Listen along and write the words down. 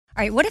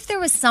All right, what if there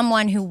was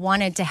someone who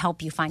wanted to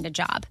help you find a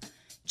job?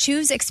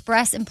 Choose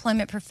Express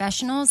Employment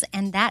Professionals,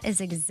 and that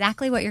is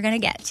exactly what you're going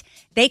to get.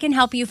 They can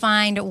help you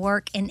find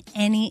work in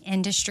any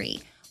industry.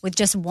 With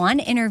just one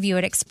interview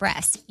at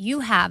Express,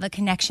 you have a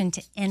connection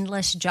to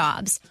endless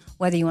jobs.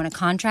 Whether you want a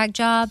contract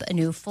job, a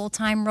new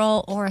full-time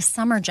role, or a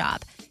summer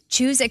job,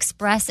 choose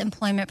Express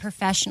Employment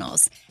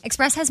Professionals.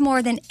 Express has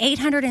more than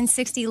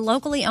 860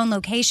 locally owned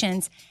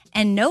locations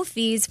and no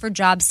fees for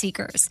job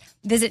seekers.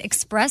 Visit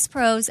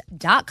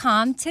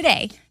expresspros.com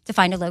today to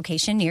find a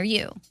location near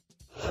you.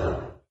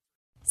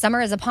 Summer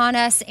is upon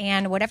us,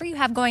 and whatever you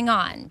have going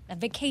on, a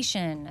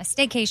vacation, a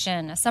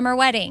staycation, a summer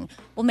wedding,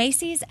 well,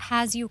 Macy's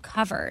has you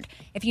covered.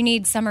 If you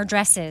need summer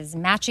dresses,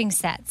 matching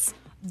sets,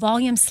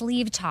 volume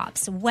sleeve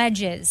tops,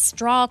 wedges,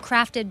 straw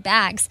crafted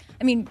bags,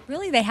 I mean,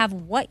 really, they have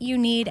what you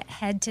need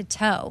head to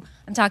toe.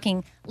 I'm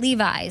talking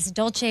Levi's,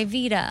 Dolce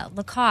Vita,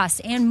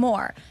 Lacoste, and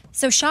more.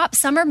 So shop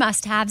summer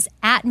must-haves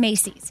at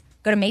Macy's.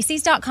 Go to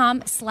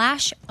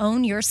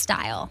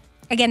Macy's.com/ownyourstyle.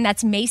 Again,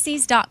 that's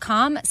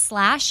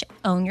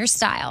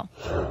Macy's.com/ownyourstyle.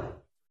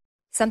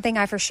 Something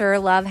I for sure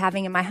love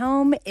having in my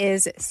home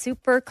is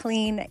super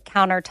clean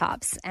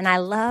countertops. And I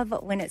love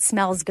when it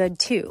smells good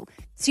too.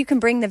 So you can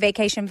bring the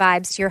vacation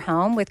vibes to your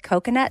home with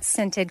coconut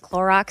scented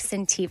Clorox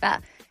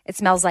Scentiva. It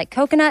smells like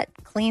coconut,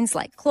 cleans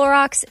like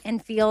Clorox,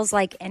 and feels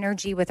like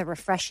energy with a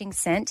refreshing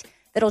scent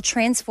that'll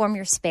transform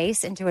your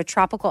space into a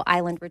tropical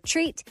island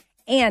retreat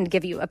and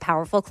give you a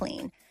powerful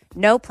clean.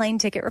 No plane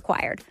ticket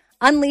required.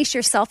 Unleash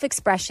your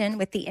self-expression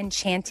with the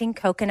enchanting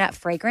coconut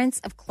fragrance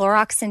of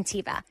Clorox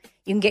Scentiva.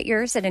 You can get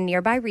yours at a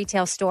nearby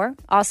retail store,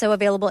 also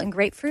available in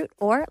grapefruit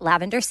or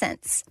lavender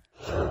scents.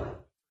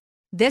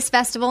 This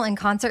festival and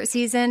concert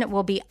season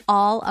will be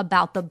all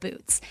about the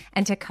boots,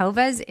 and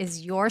Tecovas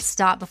is your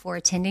stop before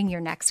attending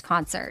your next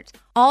concert.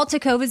 All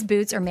Tecovas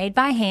boots are made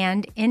by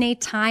hand in a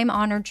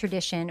time-honored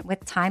tradition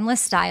with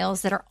timeless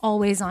styles that are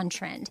always on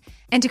trend.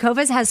 And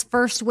Tecovas has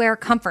first wear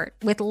comfort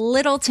with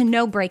little to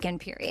no break-in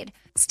period.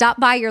 Stop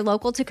by your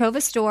local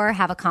Tecovas store,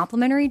 have a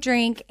complimentary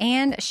drink,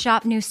 and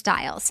shop new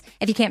styles.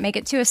 If you can't make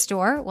it to a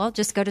store, well,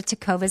 just go to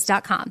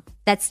tecovas.com.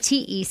 That's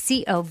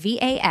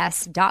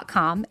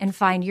TECOVAS.com and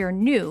find your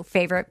new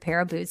favorite pair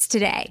of boots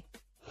today.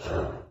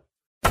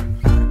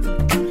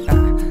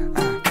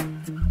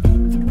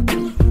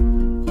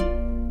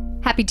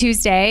 Happy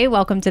Tuesday.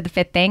 Welcome to The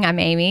Fifth Thing. I'm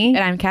Amy.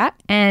 And I'm Kat.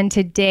 And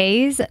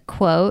today's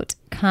quote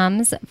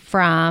comes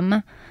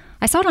from...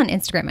 I saw it on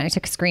Instagram and I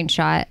took a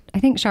screenshot. I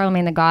think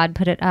Charlemagne the God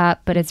put it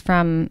up, but it's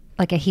from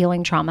like a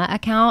healing trauma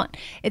account.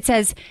 It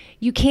says,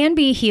 you can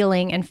be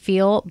healing and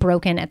feel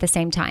broken at the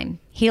same time.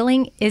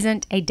 Healing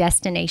isn't a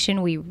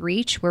destination we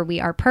reach where we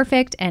are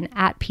perfect and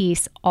at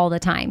peace all the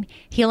time.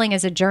 Healing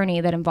is a journey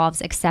that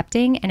involves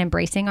accepting and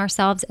embracing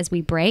ourselves as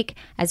we break,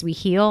 as we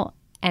heal,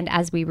 and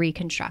as we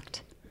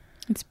reconstruct.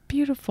 It's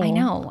beautiful. I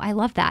know. I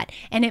love that.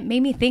 And it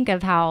made me think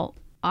of how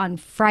on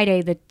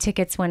Friday the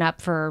tickets went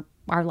up for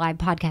our live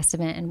podcast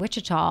event in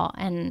Wichita,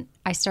 and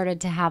I started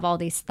to have all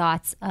these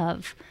thoughts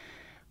of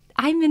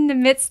I'm in the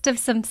midst of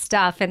some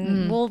stuff,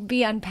 and we'll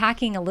be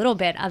unpacking a little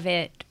bit of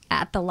it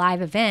at the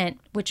live event,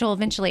 which will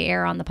eventually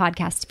air on the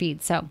podcast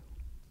feed. So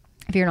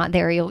if you're not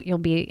there, you'll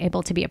be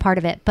able to be a part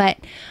of it. But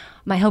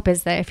my hope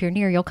is that if you're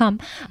near, you'll come.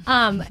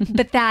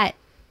 But that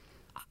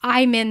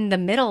I'm in the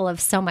middle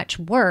of so much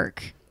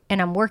work, and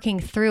I'm working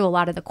through a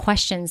lot of the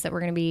questions that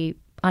we're going to be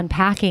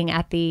unpacking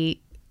at the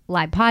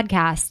live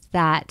podcast,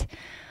 that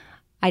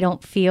I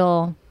don't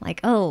feel like,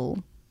 oh,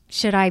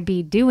 should I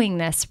be doing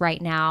this right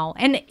now?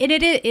 And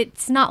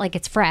it's not like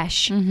it's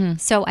fresh. Mm-hmm.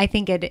 So I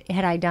think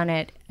had I done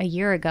it a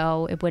year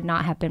ago, it would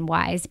not have been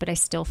wise, but I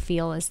still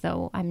feel as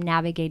though I'm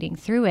navigating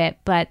through it.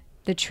 But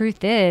the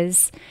truth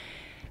is,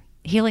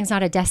 healing's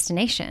not a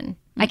destination.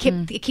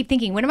 Mm-hmm. I keep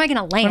thinking, when am I going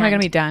to land? When am I going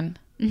to be done?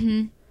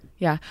 Mm-hmm.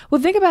 Yeah. Well,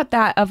 think about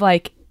that of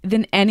like,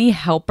 then any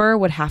helper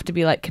would have to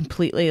be like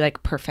completely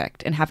like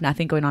perfect and have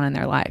nothing going on in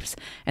their lives.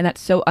 And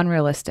that's so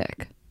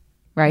unrealistic.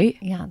 Right?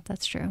 Yeah,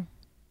 that's true.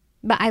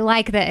 But I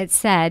like that it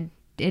said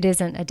it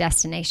isn't a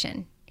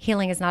destination.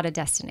 Healing is not a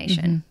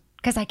destination.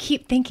 Because I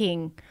keep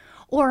thinking,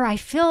 or I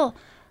feel,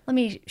 let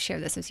me share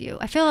this with you.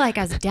 I feel like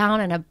I was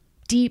down in a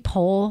deep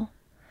hole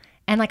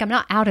and like I'm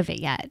not out of it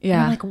yet. Yeah.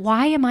 And I'm like,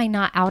 why am I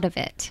not out of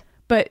it?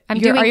 But are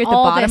you at the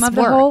bottom of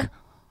the hole?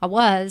 I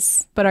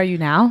was. But are you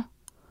now?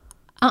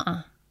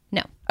 No.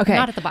 Okay.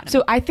 Not at the bottom.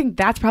 So I think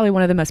that's probably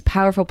one of the most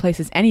powerful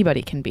places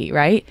anybody can be,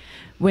 right?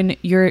 When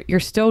you're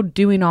still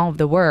doing all of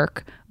the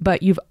work,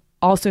 but you've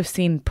also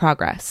seen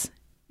progress.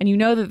 And you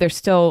know that there's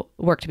still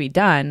work to be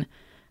done,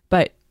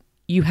 but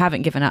you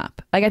haven't given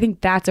up. Like, I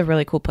think that's a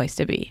really cool place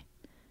to be.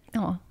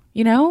 Oh.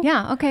 You know?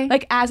 Yeah, okay.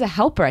 Like, as a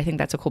helper, I think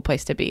that's a cool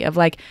place to be. Of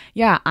like,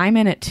 yeah, I'm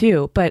in it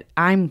too, but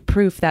I'm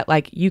proof that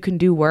like you can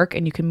do work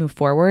and you can move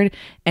forward,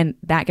 and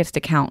that gets to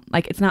count.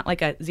 Like, it's not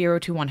like a 0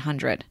 to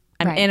 100.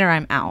 I'm in or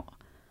I'm out.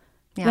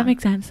 Does that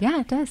make sense? Yeah,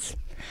 it does.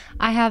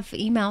 I have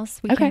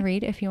emails we can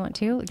read if you want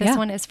to. This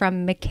one is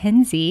from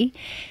Mackenzie.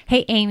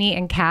 Hey, Amy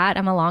and Kat,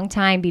 I'm a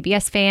longtime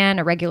BBS fan,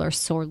 a regular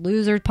Sore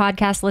Loser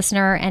podcast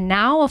listener, and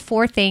now a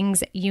 4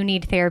 Things You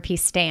Need Therapy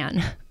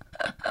stan.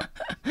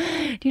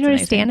 Do you know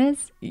what a stan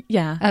is?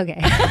 Yeah.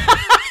 Okay.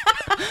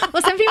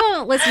 Well, some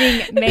people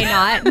listening may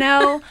not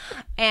know,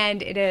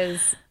 and it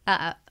is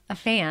a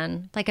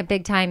fan, like a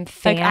big time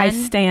fan. Like I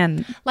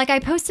stan. Like I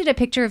posted a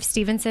picture of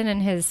Stevenson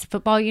in his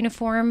football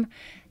uniform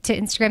to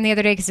Instagram the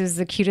other day because it was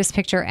the cutest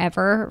picture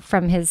ever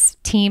from his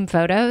team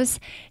photos.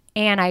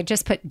 And I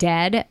just put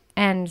dead,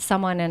 and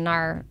someone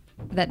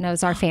that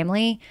knows our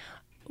family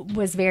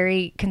was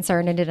very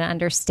concerned and didn't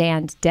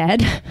understand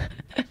dead.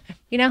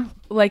 You know?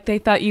 Like they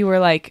thought you were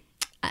like,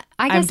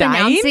 I guess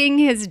announcing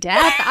his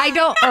death.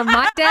 Or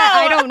my death.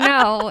 I don't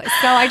know.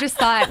 So I just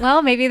thought,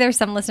 well, maybe there's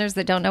some listeners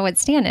that don't know what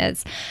stan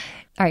is.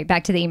 All right,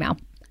 back to the email.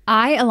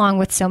 I, along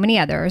with so many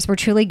others, were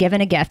truly given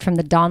a gift from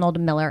the Donald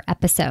Miller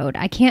episode.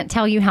 I can't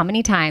tell you how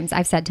many times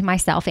I've said to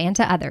myself and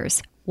to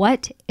others,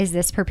 what is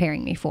this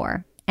preparing me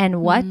for?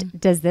 And what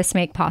does this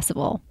make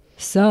possible?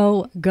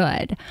 So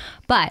good.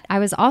 But I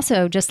was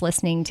also just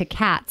listening to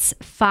Kat's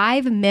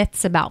 5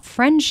 Myths About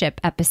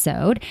Friendship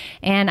episode,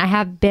 and I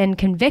have been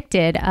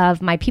convicted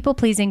of my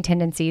people-pleasing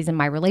tendencies in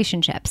my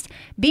relationships.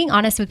 Being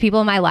honest with people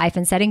in my life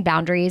and setting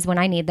boundaries when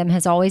I need them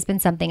has always been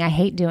something I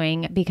hate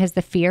doing because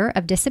the fear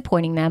of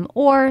disappointing them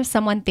or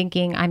someone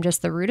thinking I'm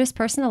just the rudest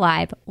person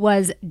alive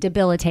was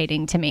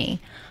debilitating to me.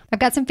 I've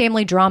got some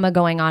family drama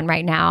going on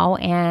right now,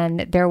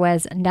 and there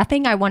was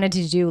nothing I wanted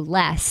to do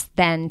less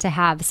than to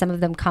have some of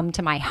them come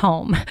to my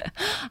home.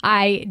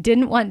 I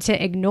didn't want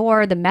to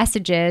ignore the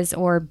messages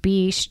or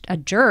be a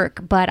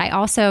jerk, but I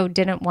also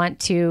didn't want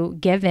to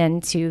give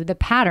in to the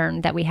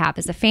pattern that we have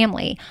as a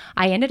family.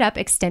 I ended up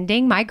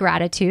extending my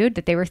gratitude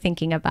that they were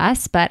thinking of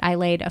us, but I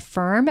laid a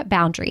firm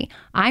boundary.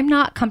 I'm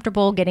not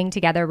comfortable getting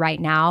together right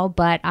now,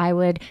 but I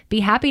would be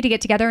happy to get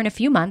together in a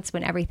few months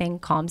when everything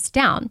calms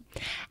down.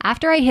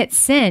 After I hit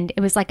send,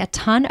 it was like a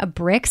ton of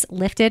bricks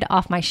lifted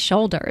off my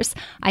shoulders.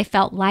 I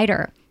felt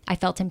lighter. I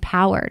felt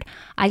empowered.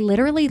 I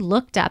literally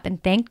looked up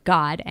and thanked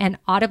God and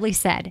audibly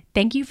said,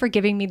 thank you for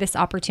giving me this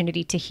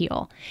opportunity to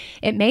heal.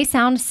 It may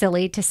sound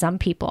silly to some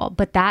people,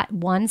 but that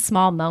one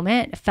small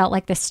moment felt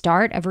like the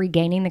start of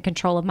regaining the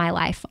control of my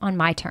life on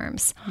my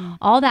terms.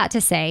 All that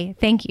to say,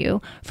 thank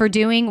you for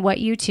doing what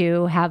you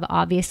two have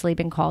obviously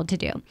been called to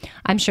do.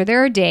 I'm sure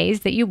there are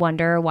days that you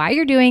wonder why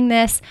you're doing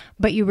this,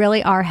 but you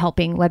really are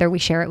helping whether we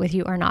share it with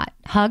you or not.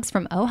 Hugs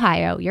from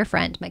Ohio, your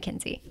friend,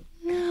 Mackenzie.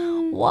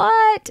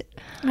 What?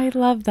 I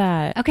love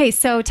that. Okay,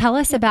 so tell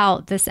us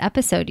about this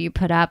episode you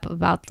put up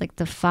about like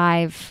the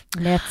 5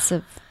 myths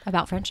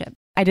about friendship.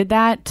 I did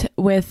that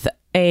with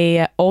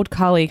a old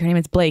colleague. Her name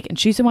is Blake, and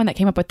she's the one that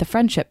came up with the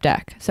friendship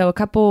deck. So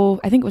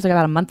I think it was like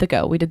about a month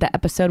ago, we did that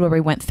episode where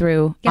we went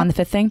through on the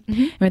 5th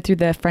thing, went through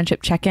the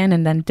friendship check-in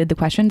and then did the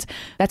questions.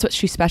 That's what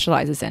she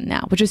specializes in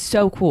now, which is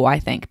so cool, I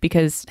think,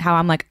 because how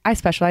I'm like, I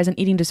specialize in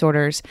eating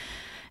disorders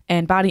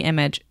and body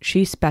image.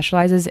 She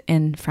specializes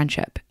in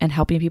friendship and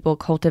helping people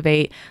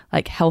cultivate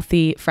like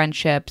healthy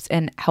friendships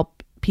and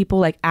help people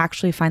like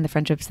actually find the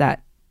friendships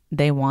that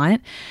they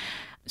want.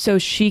 So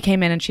she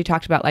came in and she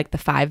talked about like the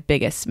 5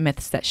 biggest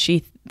myths that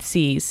she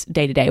sees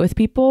day to day with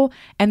people.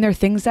 And they're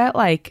things that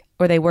like,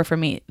 or they were for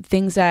me,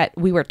 things that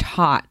we were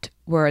taught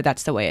were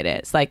that's the way it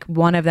is. Like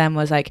one of them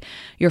was like,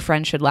 your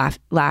friend should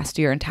last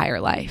your entire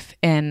life.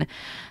 And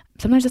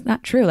sometimes it's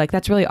not true. Like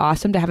that's really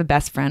awesome to have a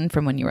best friend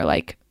from when you were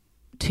like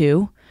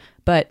 2.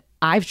 But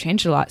I've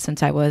changed a lot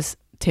since I was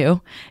 2.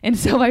 And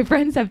so my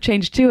friends have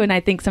changed too. And I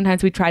think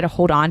sometimes we try to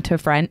hold on to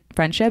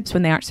friendships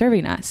when they aren't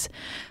serving us.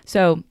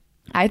 So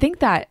I think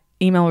that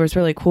email was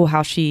really cool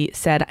how she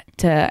said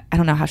I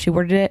don't know how she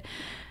worded it,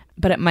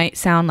 but it might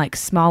sound like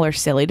small or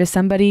silly to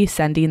somebody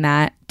sending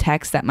that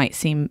text that might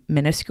seem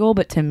minuscule.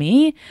 But to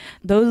me,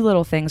 those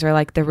little things are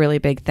like the really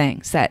big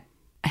things that,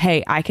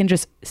 hey, I can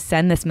just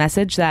send this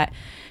message that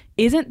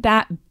isn't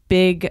that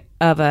big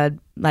of a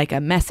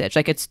message.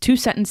 Like it's 2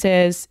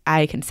 sentences.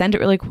 I can send it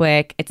really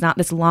quick. It's not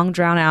this long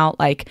drawn out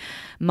like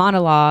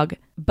monologue,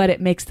 but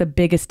it makes the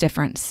biggest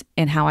difference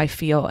in how I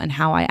feel and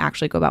how I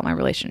actually go about my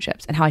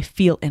relationships and how I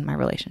feel in my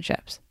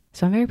relationships.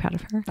 So I'm very proud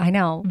of her. I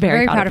know.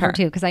 Very proud of her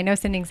too, because I know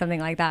sending something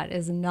like that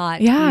is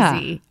not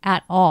easy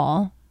at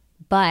all.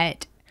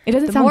 But it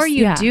doesn't the more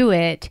you do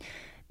it,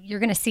 you're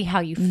going to see how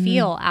you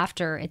feel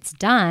after it's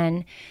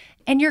done.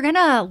 And you're going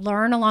to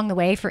learn along the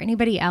way. For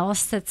anybody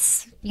else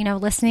that's,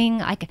 listening,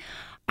 like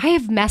I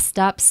have messed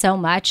up so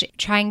much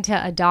trying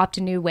to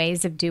adopt new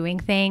ways of doing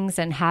things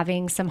and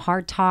having some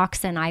hard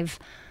talks, and I've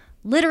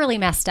literally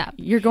messed up.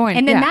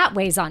 And then that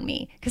weighs on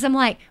me because I'm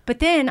like, but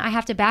then I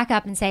have to back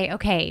up and say,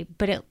 okay,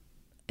 but at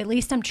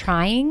least I'm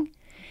trying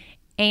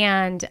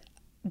and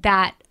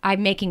that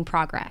I'm making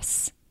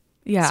progress.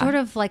 Yeah. Sort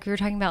of like we were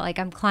talking about, like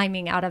I'm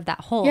climbing out of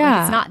that hole. Yeah.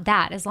 Like it's not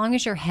that. As long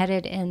as you're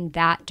headed in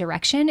that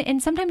direction,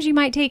 and sometimes you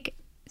might take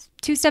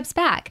 2 steps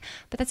back,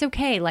 but that's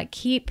okay. Like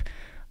keep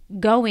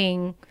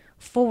going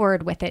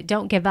forward with it.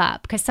 Don't give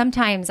up. Because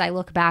sometimes I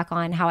look back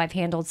on how I've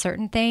handled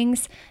certain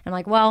things and I'm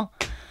like, well,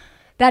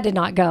 that did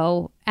not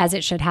go as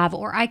it should have,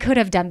 or I could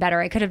have done better.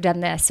 I could have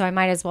done this. So I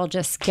might as well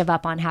just give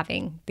up on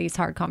having these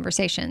hard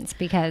conversations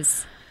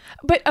because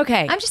But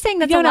okay. I'm just saying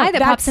that's a lie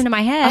that pops into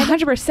my head.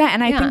 100%.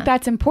 And I think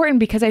that's important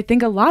because I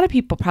think a lot of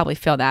people probably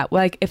feel that.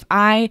 Like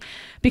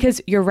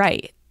because you're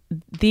right.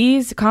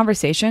 These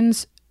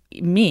conversations,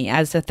 me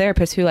as a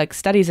therapist who like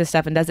studies this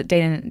stuff and does it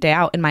day in and day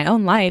out in my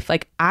own life,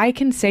 like I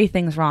can say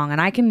things wrong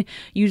and I can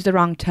use the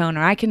wrong tone,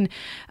 or I can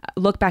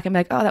look back and be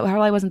like, oh, that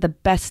probably wasn't the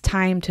best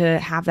time to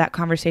have that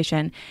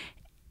conversation.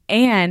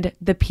 And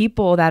the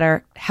people that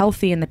are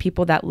healthy and the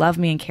people that love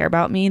me and care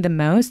about me the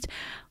most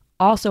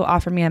also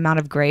offer me an amount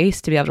of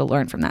grace to be able to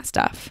learn from that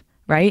stuff.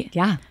 Right?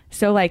 Yeah.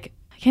 So like,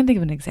 I can't think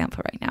of an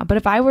example right now, but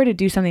if I were to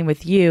do something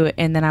with you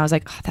and then I was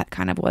like, oh, that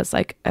kind of was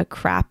like a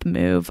crap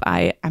move.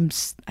 I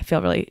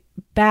feel really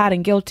bad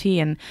and guilty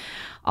and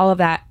all of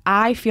that.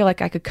 I feel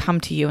like I could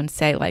come to you and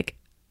say like,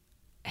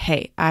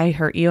 hey, I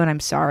hurt you and I'm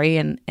sorry.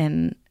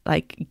 And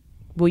like,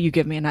 will you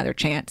give me another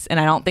chance? And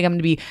I don't think I'm going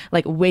to be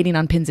like waiting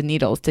on pins and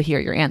needles to hear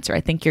your answer.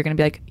 I think you're going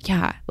to be like,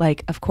 yeah,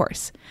 like, of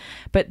course.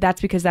 But that's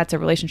because that's a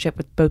relationship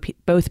with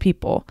both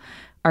people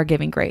are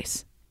giving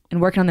grace and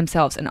working on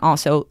themselves and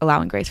also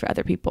allowing grace for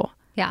other people.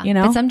 Yeah. You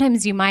know, but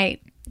sometimes you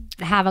might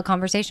have a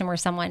conversation where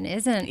someone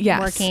isn't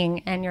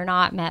working and you're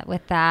not met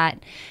with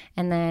that.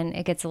 And then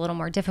it gets a little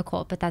more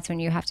difficult, but that's when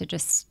you have to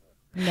just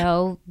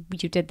know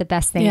you did the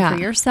best thing for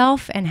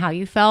yourself and how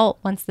you felt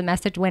once the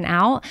message went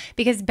out.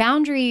 Because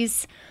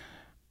boundaries,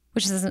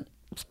 which is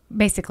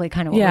basically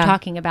kind of what we're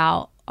talking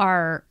about,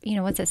 are, you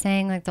know, what's it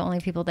saying? Like the only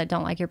people that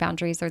don't like your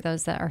boundaries are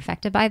those that are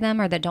affected by them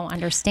or that don't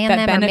understand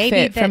them. Benefit or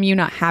maybe from you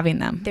not having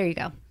them. There you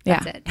go.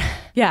 That's it.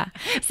 Yeah.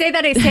 Say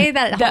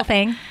that whole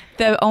thing.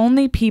 The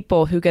only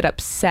people who get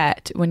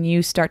upset when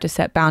you start to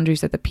set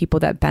boundaries are the people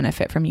that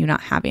benefit from you not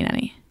having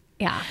any.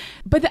 Yeah.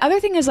 But the other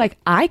thing is like,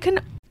 I can,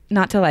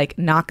 not to like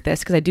knock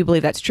this because I do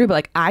believe that's true, but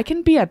like I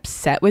can be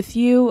upset with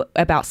you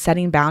about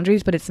setting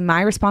boundaries, but it's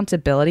my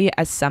responsibility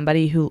as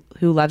somebody who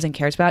loves and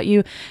cares about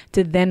you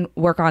to then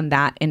work on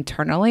that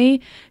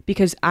internally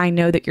because I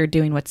know that you're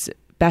doing what's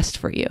best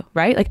for you,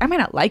 right? Like I might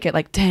not like it,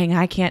 like, dang,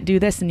 I can't do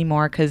this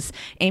anymore because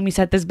Amy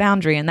set this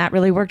boundary and that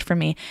really worked for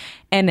me.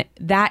 And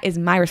that is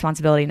my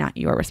responsibility, not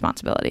your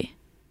responsibility.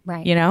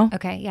 Right. You know?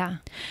 Okay. Yeah.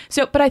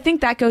 So, but I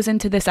think that goes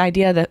into this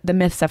idea that the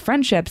myths of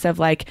friendships of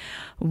like,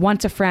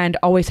 once a friend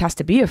always has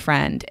to be a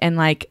friend. And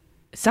like,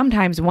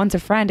 sometimes once a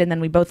friend and then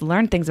we both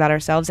learn things about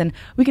ourselves and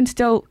we can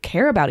still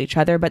care about each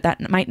other, but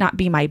that might not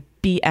be my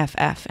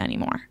BFF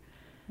anymore.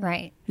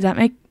 Right. Does that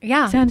make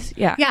sense?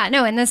 Yeah. Yeah.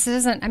 No, and this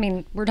isn't, I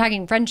mean, we're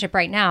talking friendship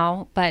right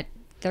now, but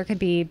there could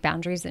be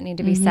boundaries that need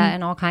to be set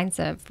in all kinds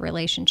of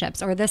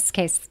relationships. Or this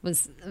case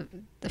was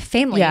the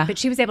family, but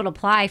she was able to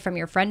apply from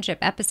your friendship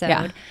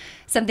episode,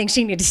 something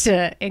she needed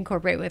to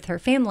incorporate with her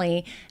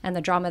family and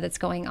the drama that's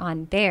going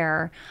on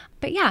there.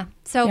 But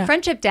so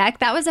friendship deck,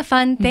 that was a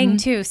fun thing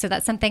too. So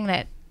that's something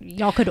that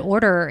y'all could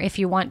order if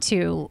you want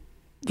to.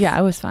 Yeah,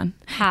 it was fun.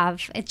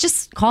 It's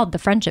just called the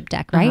friendship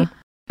deck, right?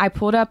 I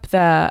pulled up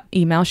the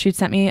email she'd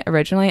sent me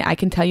originally. I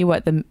can tell you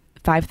what the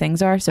 5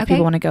 things are. So if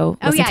people want to go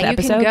listen to the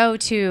episode. You can go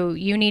to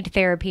You Need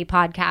Therapy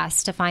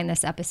podcast to find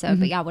this episode.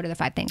 But what are the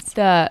 5 things?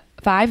 The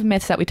 5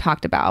 myths that we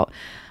talked about.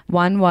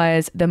 1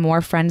 was the more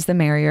friends, the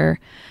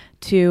merrier.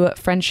 2,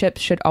 friendships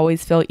should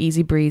always feel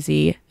easy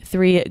breezy.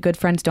 3, good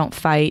friends don't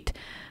fight.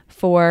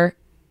 4,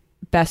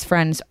 best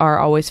friends are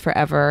always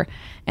forever.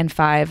 And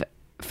 5,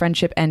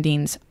 friendship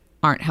endings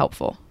aren't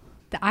helpful.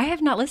 I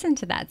have not listened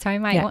to that, so I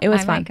might, it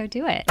was fun. Might go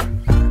do it.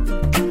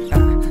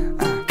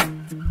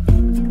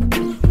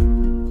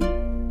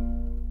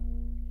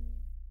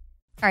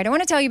 All right, I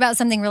want to tell you about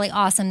something really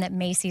awesome that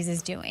Macy's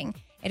is doing.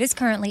 It is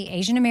currently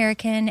Asian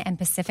American and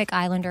Pacific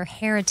Islander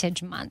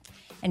Heritage Month,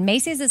 and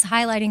Macy's is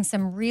highlighting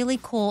some really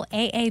cool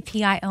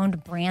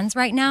AAPI-owned brands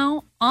right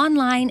now,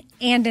 online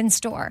and in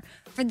store.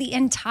 For the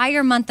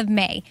entire month of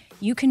May,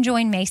 you can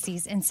join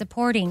Macy's in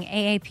supporting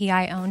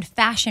AAPI-owned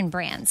fashion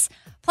brands.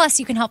 Plus,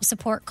 you can help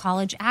support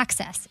college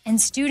access and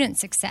student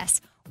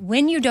success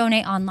when you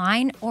donate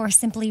online or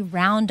simply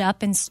round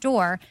up in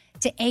store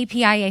to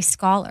APIA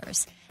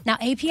scholars. Now,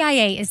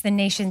 APIA is the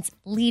nation's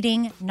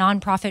leading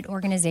nonprofit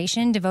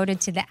organization devoted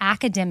to the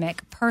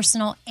academic,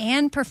 personal,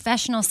 and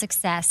professional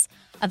success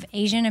of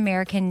Asian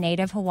American,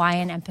 Native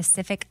Hawaiian, and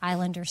Pacific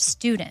Islander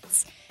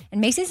students. And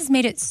Macy's has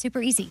made it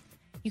super easy.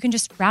 You can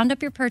just round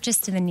up your purchase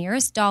to the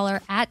nearest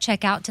dollar at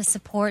checkout to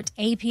support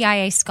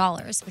APIA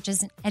Scholars, which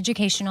is an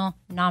educational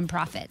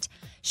nonprofit.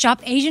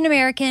 Shop Asian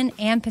American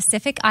and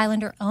Pacific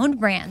Islander owned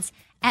brands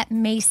at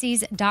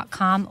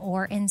Macy's.com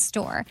or in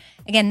store.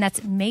 Again,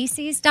 that's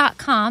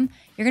Macy's.com.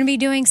 You're going to be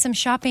doing some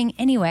shopping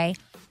anyway.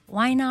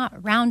 Why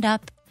not round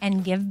up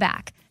and give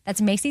back?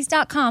 That's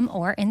Macy's.com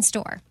or in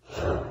store.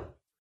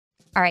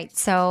 All right,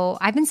 so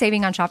I've been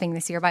saving on shopping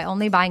this year by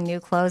only buying new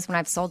clothes when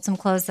I've sold some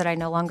clothes that I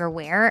no longer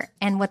wear.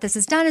 And what this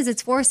has done is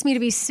it's forced me to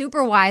be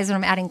super wise when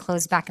I'm adding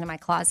clothes back into my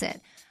closet.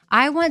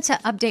 I want to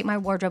update my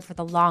wardrobe for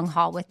the long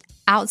haul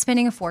without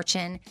spending a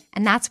fortune,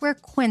 and that's where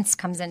Quince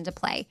comes into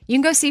play. You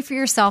can go see for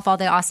yourself all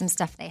the awesome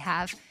stuff they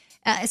have,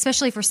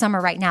 especially for summer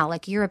right now,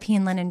 like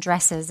European linen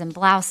dresses and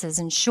blouses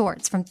and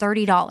shorts from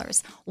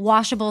 $30,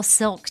 washable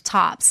silk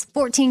tops,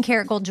 14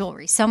 karat gold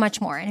jewelry, so much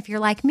more. And if you're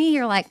like me,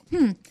 you're like,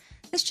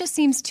 this just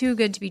seems too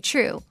good to be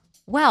true.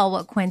 Well,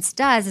 what Quince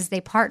does is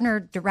they partner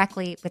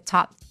directly with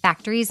top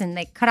factories and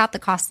they cut out the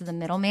cost of the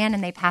middleman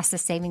and they pass the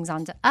savings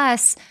on to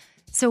us.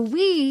 So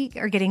we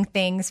are getting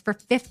things for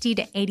 50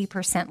 to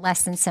 80%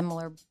 less than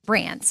similar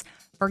brands.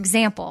 For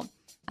example,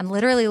 I'm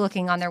literally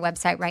looking on their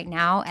website right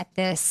now at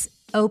this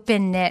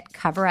open knit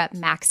cover up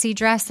maxi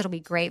dress that'll be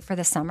great for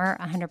the summer,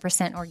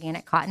 100%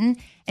 organic cotton,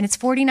 and it's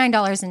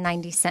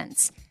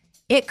 $49.90.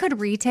 It could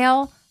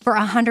retail for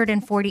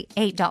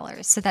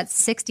 $148, so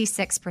that's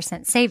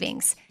 66%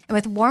 savings. And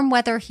with warm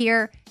weather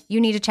here, you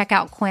need to check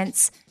out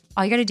Quince.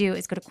 All you got to do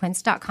is go to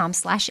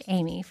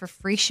quince.com/Amy for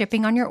free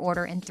shipping on your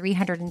order and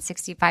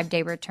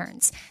 365-day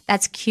returns.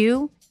 That's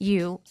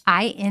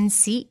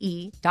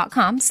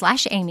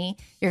QUINCE.com/Amy.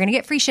 You're going to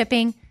get free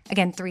shipping.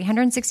 Again,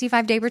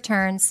 365-day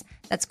returns.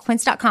 That's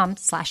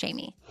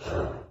quince.com/Amy.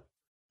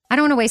 I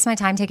don't want to waste my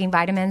time taking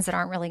vitamins that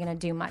aren't really going to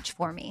do much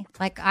for me.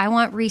 Like, I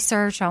want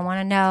research. I want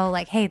to know,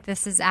 like, hey,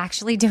 this is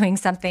actually doing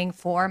something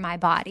for my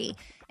body.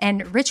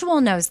 And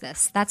Ritual knows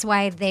this. That's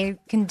why they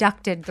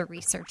conducted the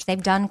research.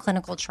 They've done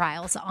clinical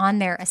trials on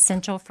their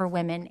Essential for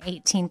Women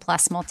 18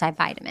 Plus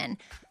multivitamin.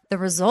 The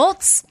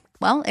results?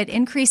 Well, it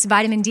increased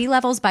vitamin D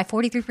levels by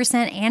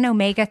 43% and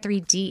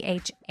omega-3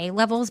 DHA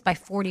levels by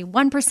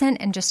 41%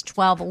 in just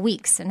 12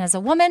 weeks. And as a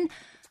woman,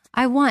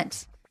 I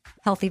want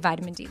healthy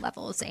vitamin D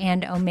levels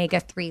and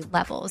omega-3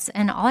 levels.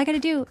 And all I got to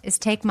do is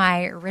take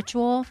my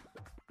Ritual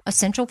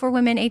Essential for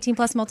Women 18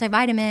 Plus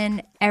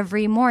multivitamin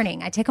every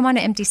morning. I take them on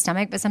an empty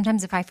stomach, but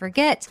sometimes if I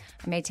forget,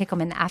 I may take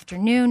them in the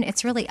afternoon.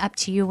 It's really up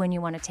to you when you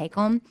want to take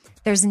them.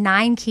 There's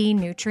 9 key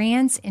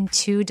nutrients in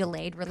 2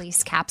 delayed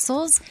release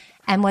capsules.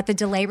 And what the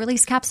delayed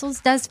release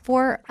capsules does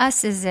for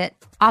us is it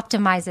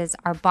optimizes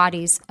our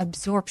body's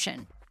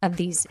absorption of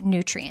these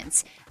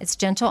nutrients. It's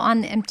gentle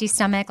on the empty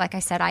stomach. Like I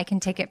said, I can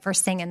take it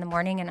first thing in the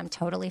morning and I'm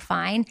totally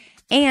fine.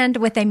 And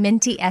with a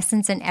minty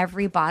essence in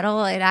every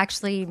bottle, it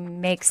actually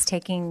makes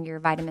taking your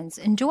vitamins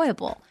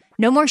enjoyable.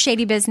 No more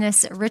shady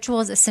business. Ritual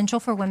is Essential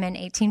for Women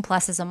 18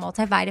 Plus is a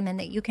multivitamin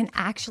that you can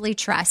actually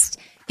trust.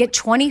 Get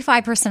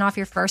 25% off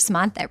your first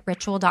month at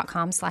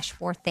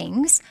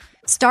ritual.com/4things.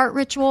 Start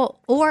Ritual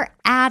or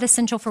add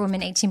Essential for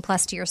Women 18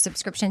 Plus to your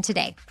subscription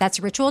today. That's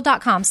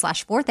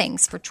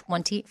ritual.com/4things for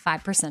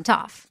 25%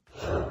 off.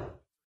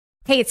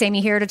 Hey, it's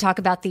Amy here to talk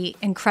about the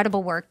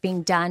incredible work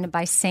being done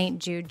by St.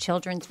 Jude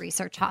Children's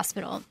Research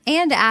Hospital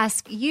and to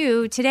ask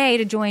you today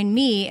to join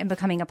me in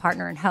becoming a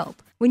partner in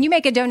hope. When you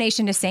make a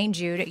donation to St.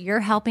 Jude,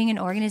 you're helping an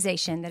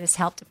organization that has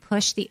helped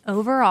push the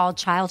overall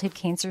childhood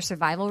cancer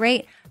survival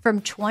rate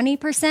from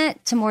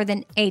 20% to more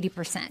than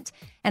 80%.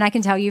 And I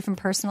can tell you from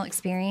personal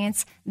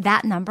experience,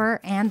 that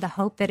number and the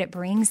hope that it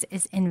brings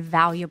is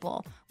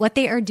invaluable. What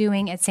they are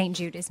doing at St.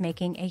 Jude is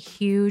making a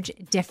huge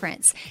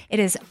difference. It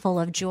is full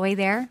of joy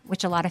there,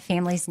 which a lot of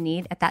families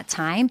need at that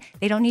time.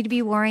 They don't need to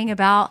be worrying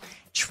about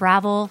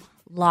travel,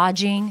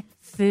 lodging,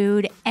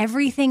 food.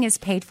 Everything is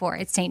paid for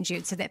at St.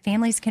 Jude so that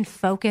families can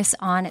focus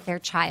on their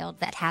child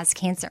that has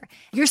cancer.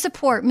 Your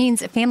support means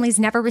that families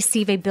never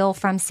receive a bill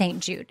from St.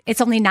 Jude.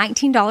 It's only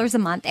 $19 a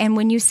month, and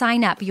when you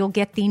sign up, you'll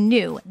get the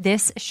new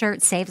This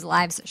Shirt Saves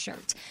Lives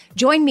shirt.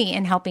 Join me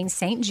in helping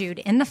St. Jude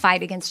in the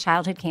fight against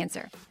childhood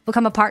cancer.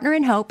 Become a partner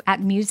in hope at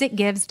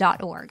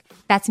musicgives.org.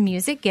 That's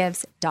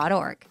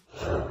musicgives.org.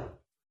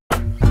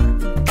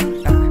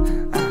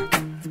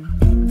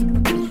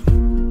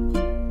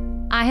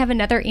 I have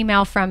another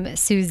email from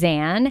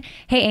Suzanne.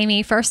 Hey,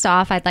 Amy, first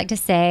off, I'd like to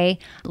say,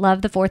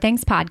 love the 4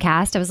 Things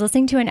podcast. I was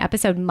listening to an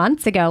episode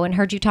months ago and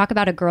heard you talk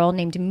about a girl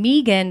named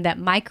Megan that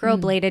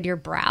microbladed your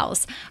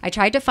brows. I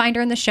tried to find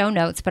her in the show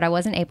notes, but I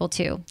wasn't able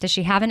to. Does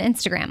she have an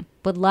Instagram?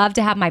 Would love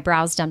to have my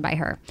brows done by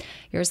her.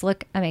 Yours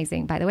look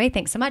amazing, by the way.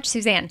 Thanks so much,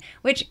 Suzanne.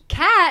 Which,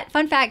 Kat,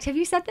 fun fact, have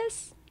you said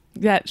this?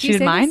 Yeah, she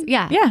did mine? This?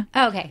 Yeah. Yeah.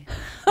 Oh, okay.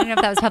 I don't know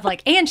if that was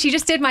public. And she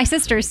just did my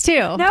sister's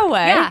too. No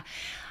way. Yeah.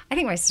 I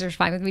think my sister's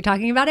fine with me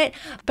talking about it,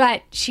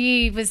 but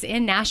she was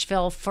in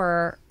Nashville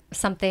for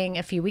something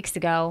a few weeks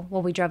ago.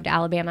 Well, we drove to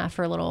Alabama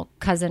for a little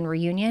cousin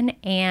reunion,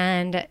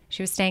 and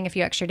she was staying a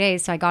few extra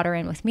days, so I got her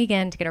in with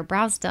Megan to get her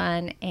brows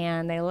done,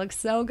 and they look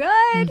so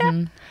good.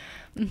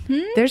 Mm-hmm.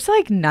 Mm-hmm. There's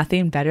like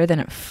nothing better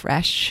than a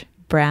fresh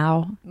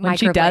brow when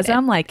she does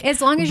them. Like,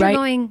 as long as you're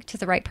going to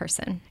the right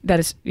person. That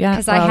is, yeah.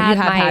 Because I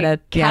had a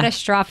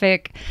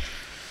catastrophic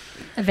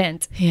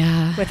event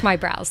with my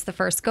brows the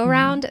first go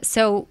round.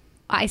 So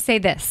I say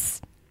this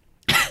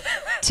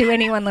to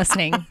anyone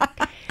listening.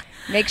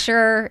 Make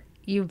sure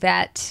you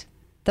vet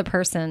the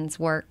person's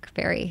work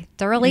very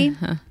thoroughly.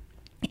 Uh-huh.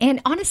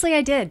 And honestly,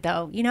 I did,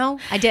 though. You know,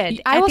 I did.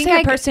 I will say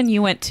the person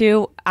you went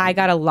to, I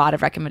got a lot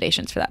of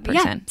recommendations for that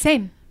person.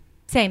 Yeah,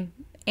 same.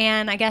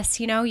 And I guess,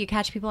 you know, you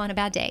catch people on a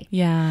bad day.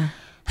 Yeah.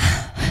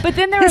 But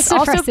then there was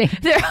also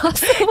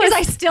because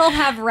I still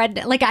have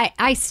red, like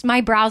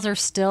my brows are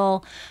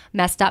still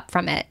messed up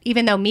from it,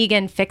 even though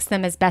Megan fixed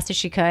them as best as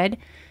she could.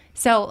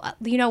 So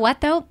you know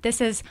what though?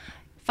 This is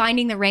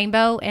finding the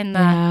rainbow in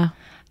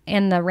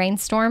the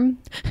rainstorm,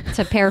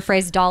 to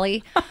paraphrase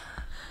Dolly.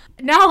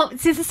 Now,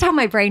 see, this is how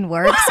my brain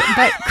works.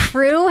 But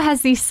Crew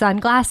has these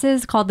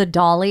sunglasses called the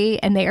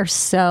Dolly, and they are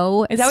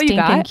so Is that what you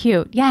stinking got?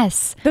 cute.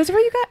 Yes. Those are what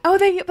you got? Oh,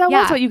 that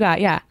Yeah. was what you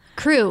got. Yeah.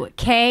 Crew,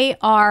 Krewe,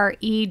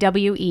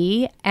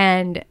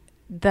 and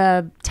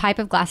the type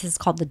of glasses is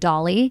called the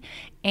Dolly,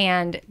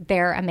 and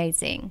they're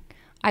amazing.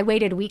 I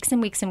waited weeks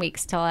and weeks and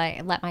weeks till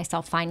I let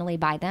myself finally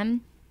buy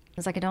them. I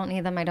was like, I don't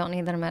need them.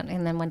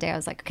 And then one day I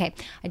was like, okay,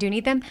 I do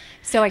need them.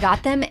 So I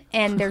got them,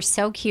 and they're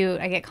so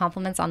cute. I get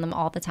compliments on them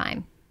all the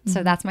time.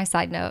 So that's my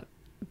side note,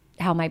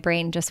 how my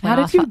brain just went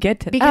How off. did you get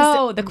to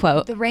Because the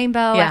quote? The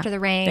rainbow Yeah. after the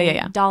rain,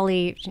 Yeah.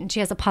 Dolly,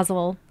 she has a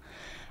puzzle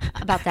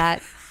about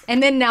that.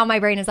 And then now my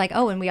brain is like,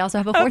 oh, and we also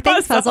have a Four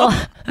Things puzzle.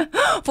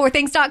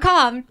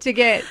 4things.com to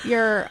get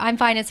your I'm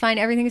fine, it's fine,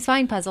 everything is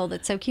fine puzzle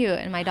that's so cute.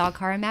 And my dog,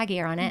 Cara and Maggie,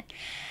 are on it.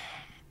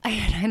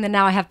 And then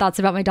now I have thoughts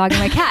about my dog and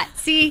my cat.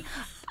 See,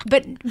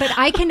 but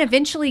I can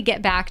eventually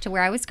get back to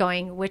where I was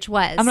going, which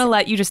was I'm going to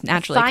let you just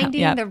naturally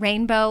finding the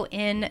rainbow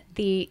in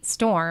the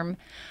storm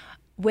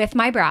with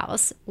my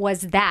brows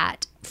was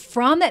that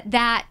from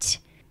that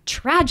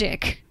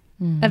tragic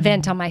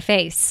event on my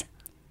face,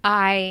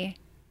 I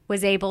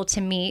was able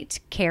to meet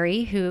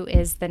Carrie, who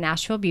is the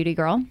Nashville beauty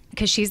girl,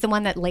 because she's the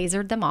one that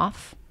lasered them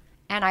off.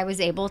 And I was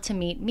able to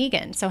meet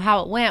Megan. So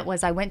how it went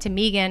was I went to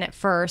Megan at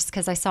first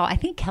because I saw, I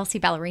think Kelsey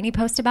Ballerini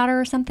post about her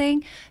or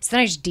something. So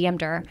then I just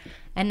DM'd her.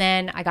 And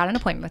then I got an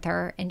appointment with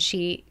her, and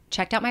she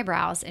checked out my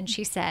brows, and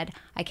she said,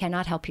 I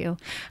cannot help you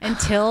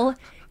until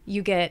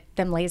you get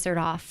them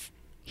lasered off.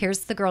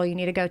 Here's the girl you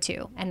need to go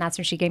to. And that's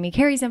when she gave me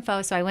Carrie's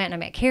info. So I went and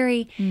I met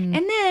Carrie. And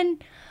then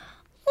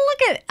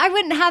I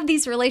wouldn't have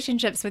these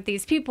relationships with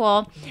these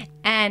people.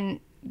 And,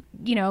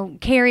 you know,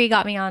 Carrie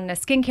got me on a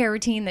skincare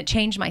routine that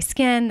changed my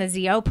skin, the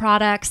ZO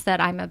products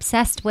that I'm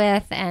obsessed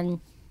with, and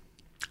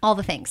all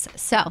the things.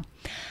 So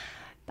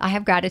I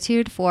have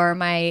gratitude for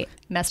my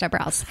messed up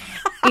brows,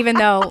 even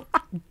though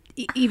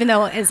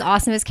as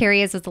awesome as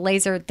Carrie is with the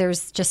laser,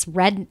 there's just a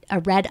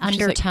red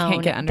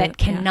undertone that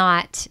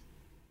cannot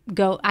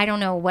go. I don't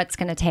know what's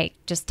going to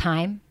take, just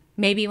time.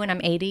 Maybe when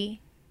I'm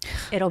 80,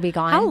 it'll be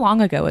gone. How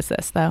long ago was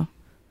this, though?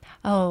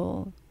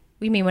 Oh,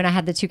 you mean when I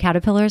had the 2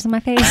 caterpillars in my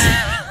face?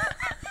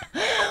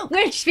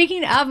 Which,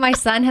 speaking of, my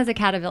son has a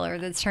caterpillar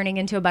that's turning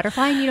into a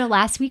butterfly. And, you know,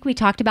 last week we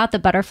talked about the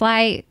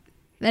butterfly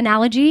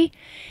analogy,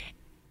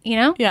 you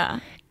know? Yeah.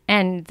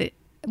 And,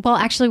 well,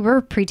 actually, we're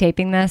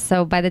pre-taping this.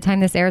 So by the time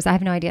this airs, I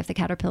have no idea if the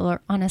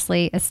caterpillar,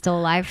 honestly, is still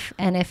alive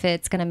and if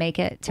it's going to make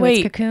it to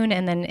its cocoon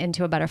and then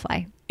into a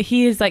butterfly.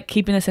 He is like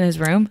keeping this in his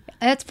room?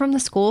 It's from the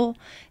school.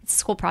 It's a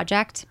school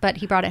project, but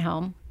he brought it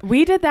home.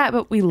 We did that,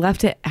 but we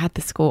left it at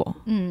the school.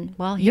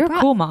 Well, You're a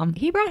cool mom.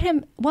 He brought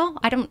him. Well,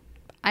 I don't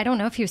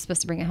know if he was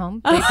supposed to bring it home,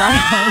 but he brought it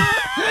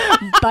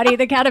home. Buddy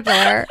the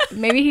caterpillar.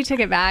 Maybe he took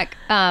it back.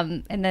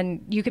 And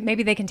then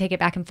maybe they can take it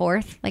back and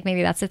forth. Like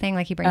maybe that's the thing.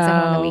 Like he brings it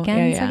home on the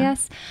weekends, I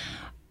guess.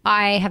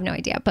 I have no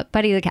idea, but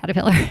Buddy the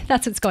caterpillar,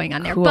 that's what's going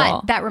on there. Cool.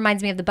 But that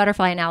reminds me of the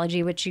butterfly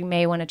analogy, which you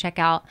may want to check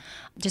out.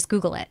 Just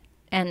Google it.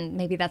 And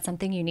maybe that's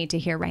something you need to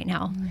hear right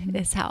now,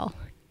 is how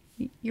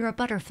you're a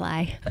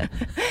butterfly.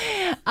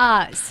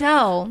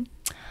 So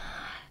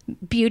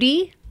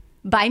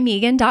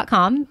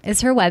beautybymegan.com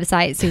is her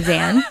website,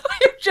 Suzanne.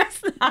 You're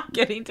just not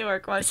getting to our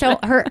question.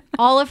 So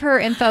all of her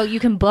info you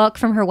can book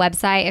from her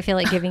website. I feel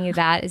like giving you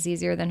that is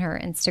easier than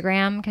her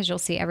Instagram because you'll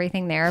see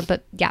everything there.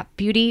 But yeah,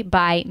 Beauty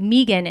by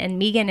Megan, and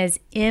Megan is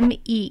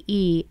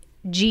MEEGEN.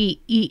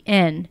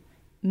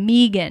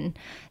 Megan.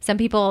 Some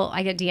people,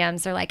 I get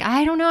DMs, they're like,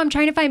 I don't know, I'm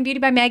trying to find Beauty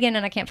by Megan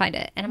and I can't find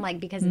it. And I'm like,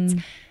 because it's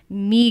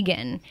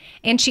Megan.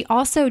 And she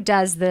also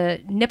does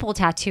the nipple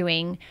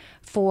tattooing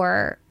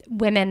for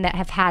women that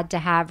have had to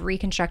have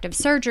reconstructive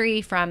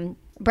surgery from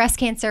breast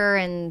cancer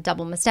and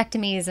double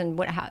mastectomies and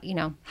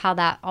how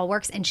that all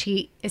works. And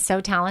she is so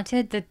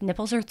talented. The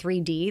nipples are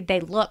 3D. They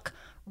look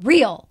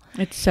real.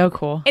 It's so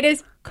cool. It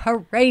is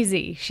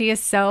crazy. She is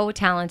so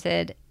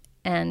talented,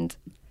 and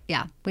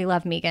yeah, we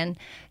love Megan.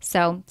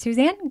 So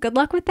Suzanne, good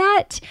luck with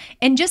that.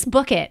 And just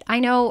book it. I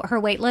know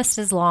her wait list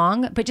is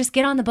long, but just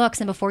get on the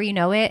books, and before you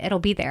know it, it'll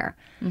be there.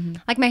 Mm-hmm.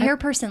 Like my hair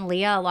person,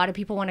 Leah, a lot of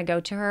people want to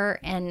go to her,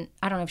 and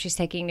I don't know if she's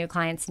taking new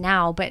clients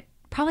now, but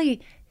probably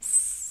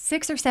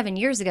 6 or 7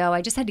 years ago,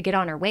 I just had to get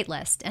on her wait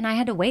list, and I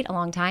had to wait a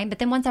long time. But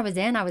then once I was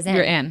in, I was in.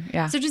 You're in,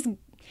 yeah. So just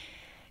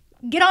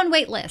get on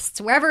wait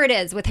lists, wherever it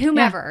is, with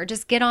whomever. Yeah.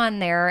 Just get on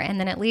there, and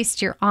then at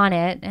least you're on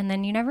it, and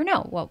then you never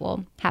know what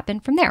will happen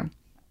from there.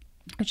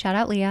 Shout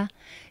out Leah.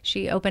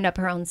 She opened up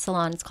her own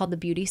salon. It's called The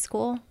Beauty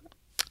School.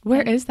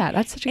 Where is that?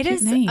 That's such a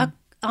cute name. It is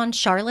on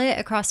Charlotte,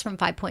 across from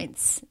 5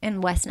 Points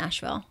in West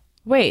Nashville.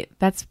 Wait,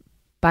 that's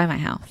by my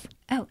house.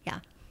 Oh, yeah.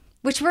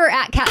 Which we're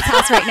at Kat's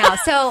house right now.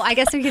 So I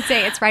guess we could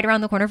say it's right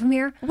around the corner from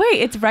here.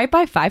 Wait, it's right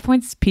by 5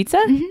 Points Pizza?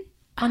 Mm-hmm.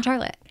 On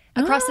Charlotte.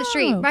 Across the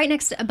street, right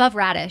next above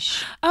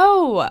Radish.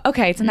 Oh,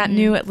 okay. It's in that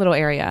new little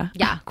area.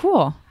 Yeah.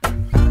 Cool.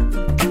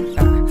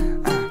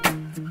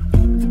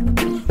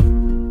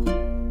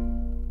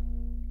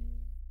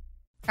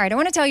 All right, I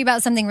want to tell you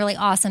about something really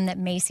awesome that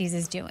Macy's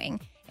is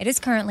doing. It is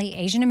currently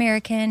Asian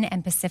American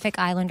and Pacific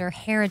Islander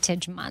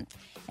Heritage Month.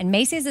 And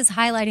Macy's is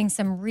highlighting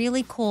some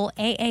really cool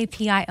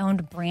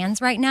AAPI-owned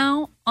brands right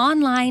now,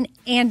 online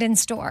and in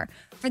store.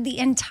 For the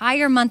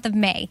entire month of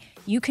May,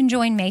 you can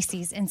join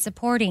Macy's in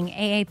supporting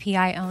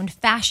AAPI-owned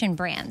fashion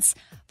brands.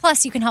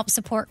 Plus, you can help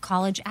support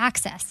college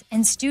access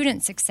and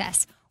student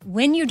success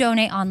when you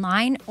donate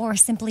online or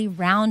simply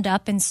round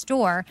up in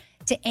store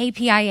to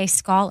APIA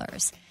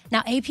scholars.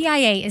 Now,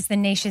 APIA is the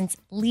nation's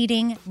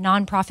leading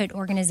nonprofit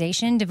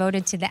organization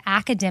devoted to the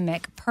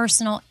academic,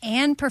 personal,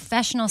 and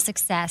professional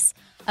success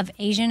of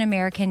Asian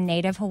American,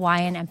 Native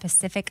Hawaiian, and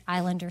Pacific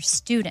Islander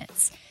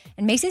students.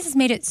 And Macy's has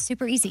made it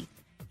super easy.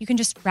 You can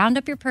just round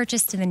up your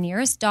purchase to the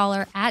nearest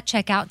dollar at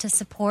checkout to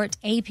support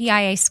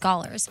APIA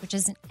Scholars, which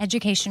is an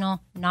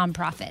educational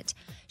nonprofit.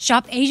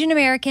 Shop Asian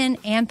American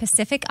and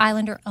Pacific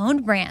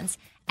Islander-owned brands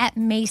at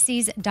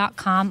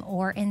Macy's.com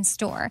or in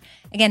store.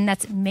 Again,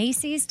 that's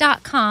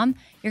Macy's.com.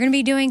 You're going to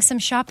be doing some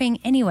shopping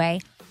anyway.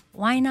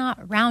 Why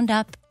not round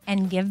up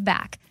and give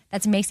back?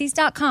 That's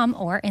Macy's.com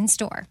or in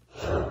store.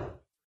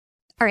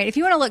 All right, if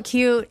you want to look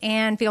cute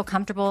and feel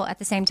comfortable at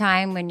the same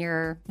time when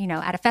you're,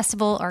 at a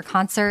festival or a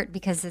concert,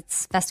 because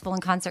it's festival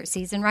and concert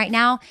season right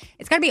now,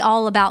 it's got to be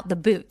all about the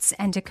boots.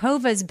 And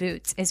Tecovas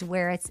Boots is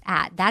where it's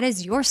at. That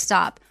is your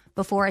stop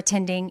before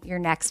attending your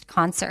next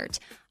concert.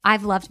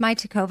 I've loved my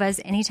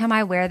Tecovas. Anytime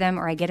I wear them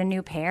or I get a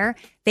new pair,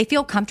 they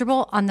feel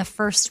comfortable on the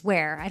first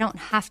wear. I don't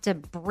have to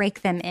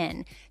break them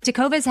in.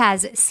 Tecovas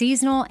has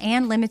seasonal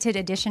and limited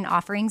edition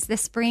offerings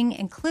this spring,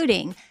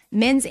 including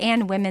men's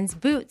and women's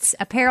boots,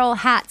 apparel,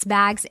 hats,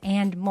 bags,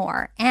 and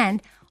more. And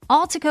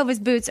all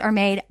Tecovas boots are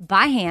made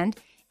by hand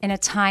in a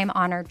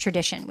time-honored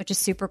tradition, which is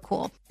super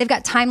cool. They've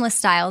got timeless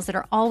styles that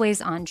are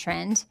always on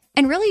trend.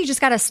 And really, you just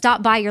got to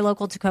stop by your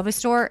local Tecovas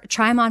store,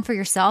 try them on for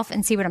yourself,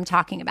 and see what I'm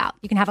talking about.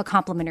 You can have a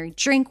complimentary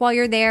drink while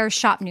you're there,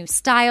 shop new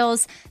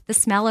styles. The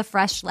smell of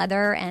fresh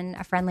leather and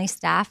a friendly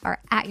staff are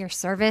at your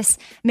service.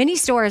 Many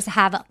stores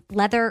have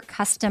leather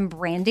custom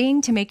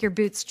branding to make your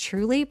boots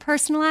truly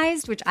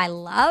personalized, which I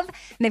love.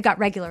 And they've got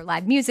regular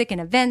live music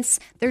and events.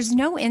 There's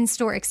no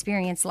in-store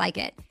experience like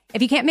it.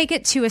 If you can't make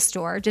it to a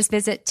store, just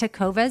visit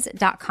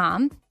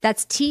tecovas.com.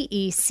 That's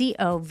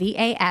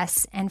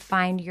Tecovas and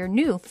find your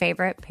new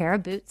favorite pair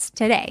of boots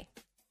today.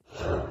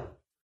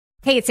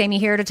 Hey, it's Amy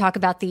here to talk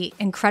about the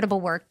incredible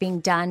work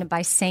being done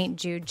by St.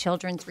 Jude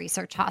Children's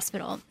Research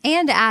Hospital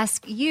and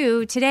ask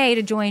you today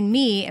to join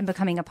me in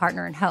becoming a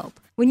partner in hope.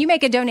 When you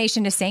make a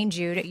donation to St.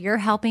 Jude, you're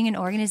helping an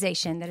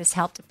organization that has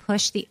helped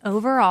push the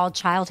overall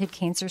childhood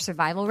cancer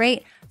survival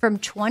rate from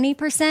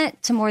 20%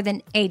 to more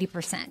than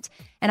 80%.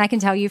 And I can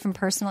tell you from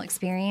personal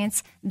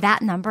experience,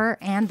 that number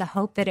and the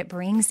hope that it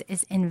brings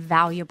is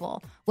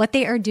invaluable. What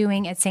they are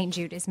doing at St.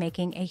 Jude is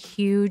making a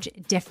huge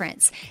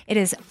difference. It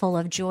is full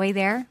of joy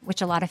there,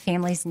 which a lot of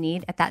families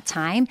need at that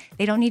time.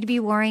 They don't need to be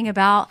worrying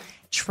about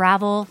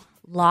travel,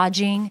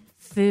 lodging,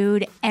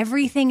 food.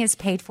 Everything is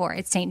paid for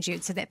at St.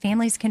 Jude so that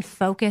families can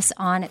focus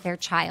on their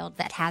child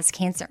that has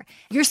cancer.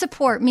 Your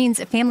support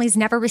means families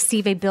never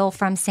receive a bill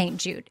from St.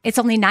 Jude. It's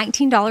only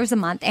 $19 a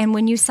month, and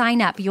when you sign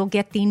up, you'll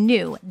get the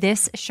new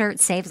This Shirt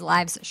Saves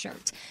Lives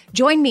shirt.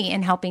 Join me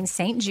in helping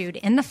St. Jude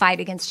in the fight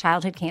against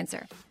childhood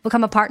cancer.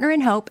 Become a partner in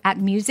hope at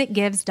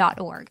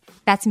musicgives.org.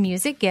 That's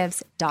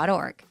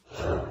musicgives.org.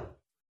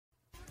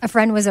 A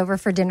friend was over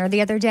for dinner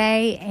the other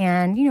day,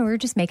 and, we were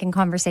just making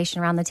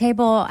conversation around the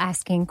table,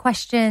 asking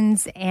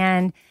questions.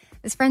 And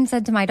this friend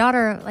said to my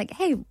daughter,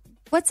 hey,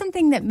 what's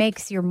something that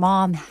makes your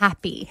mom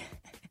happy?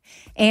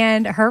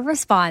 And her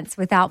response,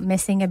 without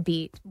missing a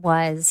beat,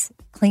 was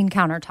clean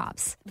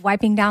countertops.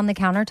 Wiping down the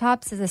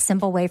countertops is a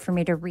simple way for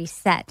me to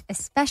reset,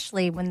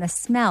 especially when the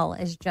smell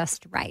is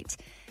just right.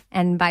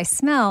 And by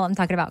smell, I'm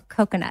talking about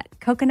coconut.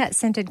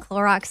 Coconut-scented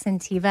Clorox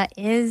Scentiva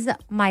is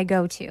my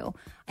go-to.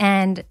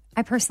 And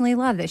I personally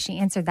love that she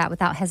answered that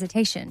without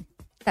hesitation.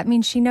 That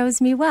means she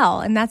knows me well,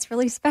 and that's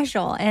really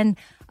special. And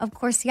of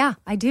course,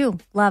 I do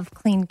love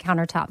clean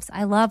countertops.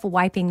 I love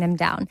wiping them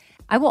down.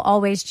 I will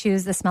always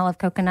choose the smell of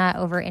coconut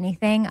over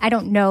anything. I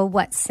don't know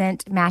what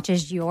scent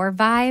matches your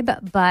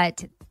vibe,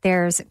 but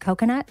there's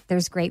coconut,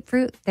 there's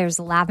grapefruit, there's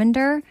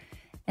lavender.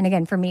 And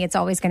again, for me, it's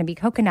always going to be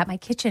coconut. My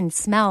kitchen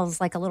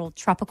smells like a little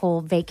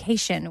tropical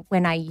vacation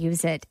when I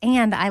use it.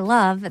 And I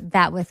love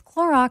that with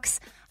Clorox,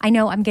 I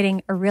know I'm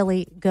getting a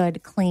really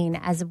good clean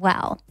as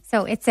well.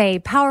 So it's a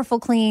powerful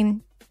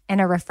clean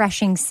and a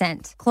refreshing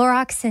scent.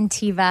 Clorox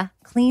Scentiva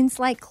cleans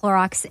like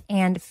Clorox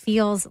and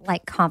feels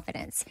like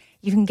confidence.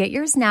 You can get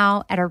yours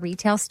now at a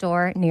retail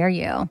store near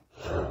you.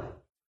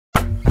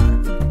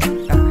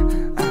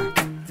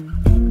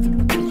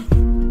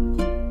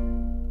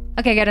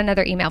 Okay, I got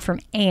another email from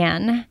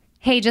Anne.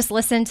 Hey, just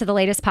listened to the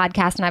latest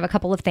podcast and I have a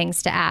couple of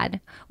things to add.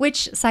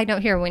 Which, side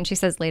note here, when she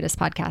says latest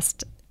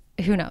podcast,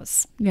 who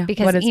knows? Yeah,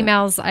 because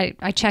emails,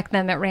 I check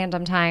them at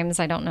random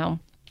times. I don't know.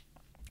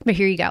 But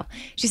here you go.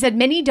 She said,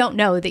 many don't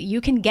know that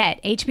you can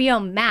get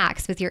HBO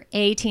Max with your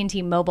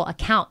AT&T mobile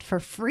account for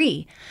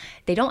free.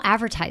 They don't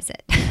advertise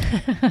it.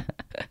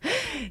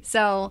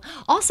 So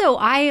also,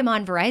 I am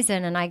on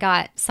Verizon and I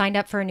got signed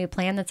up for a new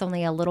plan that's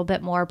only a little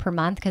bit more per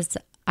month because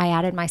I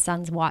added my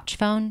son's watch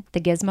phone, the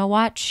Gizmo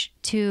watch,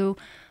 to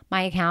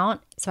my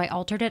account. So I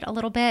altered it a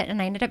little bit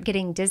and I ended up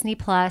getting Disney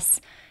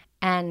Plus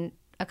and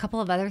a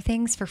couple of other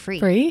things for free.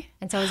 Free?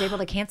 And so I was able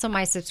to cancel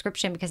my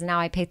subscription because now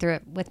I pay through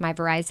it with my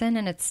Verizon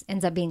and it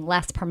ends up being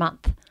less per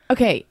month.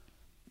 Okay.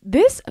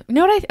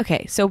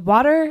 So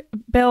water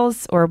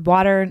bills or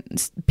water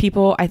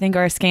people, I think,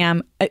 are a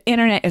scam.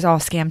 Internet is all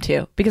scam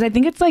too, because I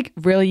think it's like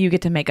really you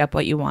get to make up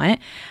what you want.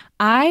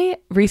 I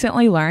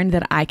recently learned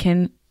that I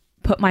can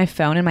put my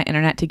phone and my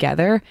internet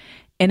together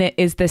and it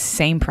is the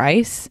same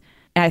price.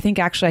 And I think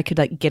actually I could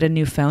like get a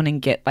new phone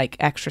and get like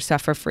extra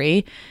stuff for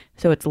free.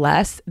 So it's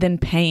less than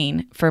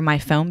paying for my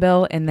phone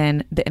bill and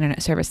then the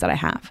internet service that I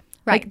have.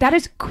 Right. Like that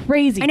is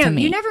crazy I know. to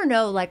me. You never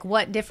know like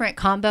what different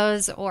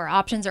combos or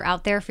options are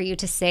out there for you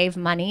to save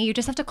money. You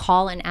just have to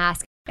call and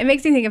ask. It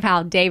makes me think of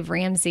how Dave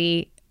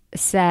Ramsey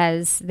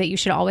says that you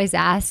should always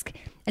ask,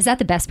 is that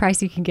the best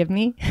price you can give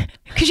me?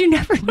 Because you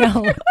never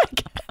know.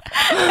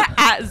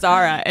 At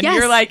Zara, and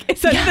you're like,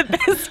 is that the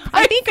best price?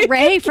 I think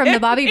Ray from the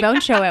Bobby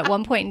Bones Show at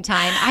one point in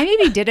time, I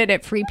maybe did it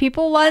at Free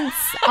People once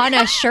on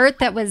a shirt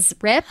that was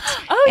ripped,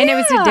 and it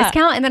was a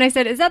discount. And then I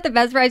said, "Is that the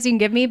best price you can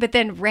give me?" But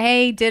then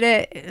Ray did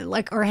it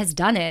or has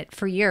done it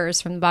for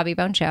years from the Bobby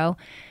Bones Show,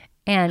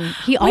 and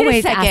he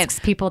always asks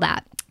people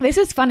that. This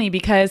is funny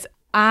because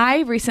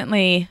I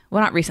recently,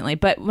 well, not recently,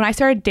 but when I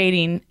started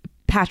dating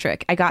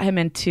Patrick, I got him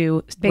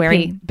into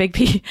wearing Big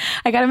P.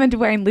 I got him into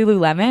wearing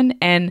Lululemon,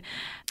 and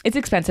it's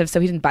expensive,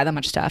 so he didn't buy that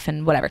much stuff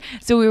and whatever.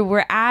 So we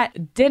were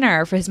at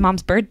dinner for his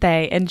mom's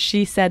birthday, and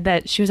she said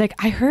that she was like,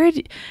 I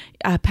heard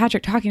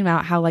Patrick talking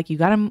about how like you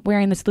got him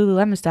wearing this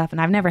Lululemon stuff, and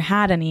I've never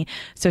had any.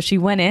 So she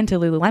went into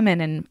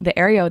Lululemon and the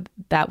area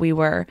that we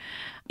were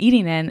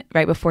eating in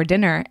right before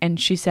dinner, and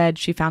she said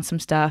she found some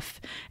stuff,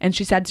 and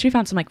she said she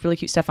found some like really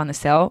cute stuff on the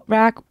sale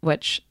rack,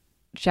 which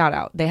shout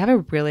out, they have a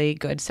really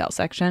good sale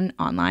section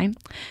online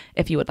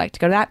if you would like to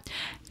go to that.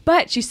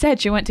 But she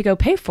said she went to go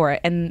pay for it,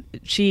 and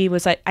she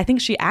was like, I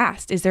think she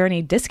asked, is there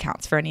any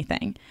discounts for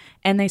anything?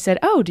 And they said,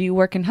 oh, do you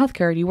work in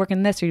healthcare? Or do you work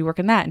in this? Or do you work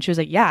in that? And she was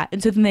like, yeah.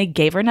 And so then they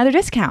gave her another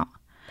discount.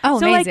 Oh,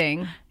 so, amazing.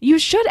 Like, you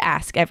should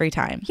ask every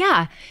time.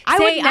 Yeah.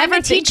 I'm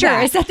a teacher.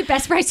 That. Is that the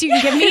best price you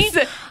can give me?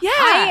 Yeah.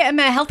 I am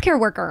a healthcare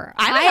worker.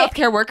 I'm a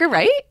healthcare worker,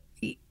 right?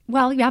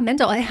 Well, yeah, I'm a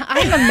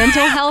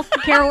mental health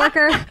care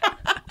worker.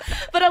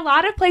 But a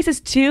lot of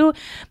places too,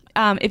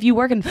 if you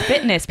work in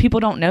fitness,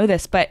 people don't know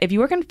this, but if you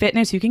work in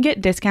fitness, you can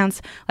get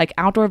discounts like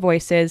Outdoor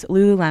Voices,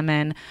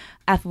 Lululemon,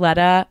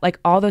 Athleta, like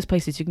all those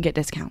places you can get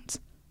discounts.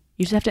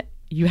 You just have to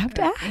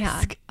ask.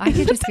 Yeah. I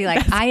could just be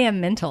like, I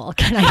am mental.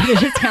 Can I get a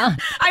discount?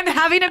 I'm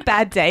having a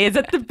bad day. Is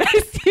it the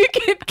best you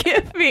can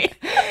give me?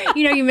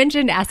 You know, you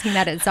mentioned asking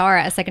that at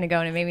Zara a second ago,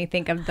 and it made me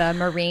think of the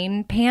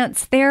marine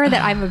pants there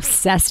that I'm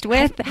obsessed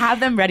with. Have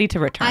them ready to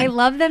return. I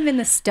love them in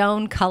the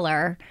stone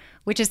color,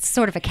 which is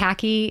sort of a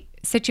khaki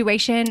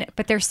situation,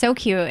 but they're so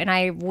cute. And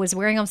I was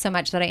wearing them so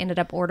much that I ended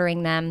up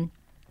ordering them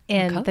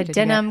in the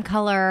denim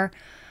color.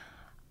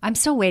 I'm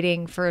still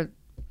waiting for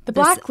the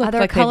black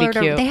other like color.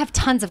 cute. They have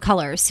tons of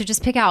colors, so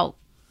just pick out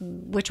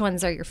which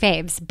ones are your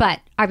faves. But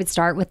I would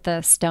start with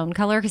the stone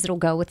color because it'll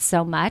go with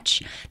so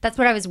much. That's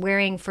what I was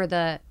wearing for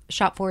the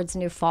Shop Forward's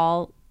new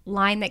fall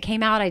line that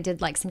came out. I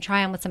did like some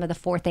try on with some of the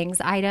 4 Things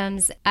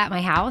items at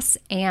my house,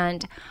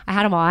 and I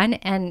had them on,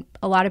 and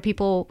a lot of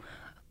people,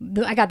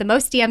 I got the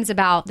most DMs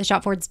about the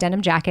Shop Forward's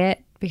denim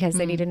jacket because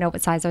they needed to know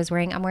what size I was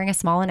wearing. I'm wearing a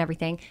small and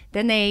everything.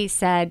 Then they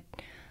said,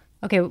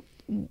 okay,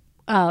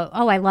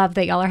 I love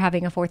that y'all are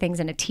having a 4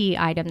 Things and a tee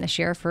item this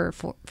year for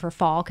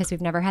fall because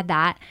we've never had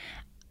that.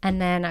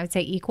 And then I would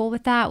say equal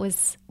with that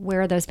was,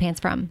 where are those pants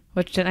from?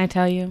 Which didn't I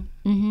tell you?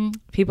 Mm-hmm.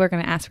 People are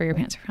going to ask where your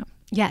pants are from.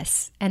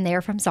 Yes. And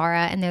they're from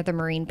Zara, and they're the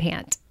marine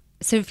pant.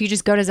 So if you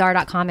just go to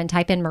Zara.com and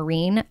type in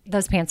marine,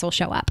 those pants will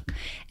show up.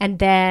 And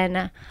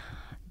then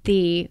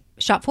the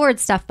Shop Forward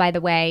stuff, by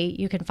the way,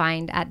 you can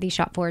find at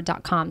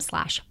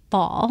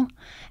theshopforward.com/fall.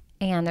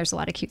 And there's a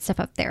lot of cute stuff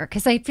up there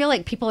because I feel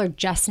like people are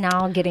just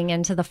now getting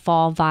into the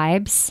fall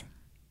vibes.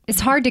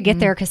 It's hard to get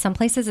there because some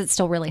places it's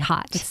still really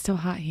hot. It's still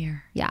hot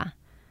here. Yeah.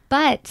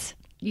 But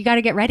you got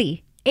to get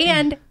ready.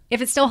 And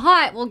if it's still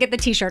hot, we'll get the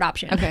t-shirt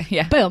option. Okay.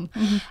 Yeah. Boom.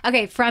 Mm-hmm.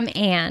 Okay. From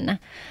Anne.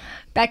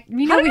 Back,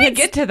 How did we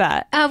get to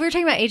that? We were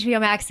talking about HBO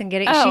Max and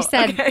getting. She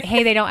said,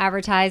 "Hey, they don't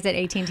advertise at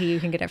AT&T. You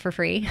can get it for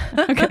free."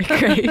 Okay,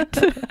 great.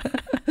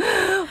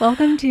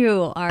 Welcome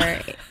to our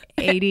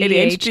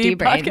ADHD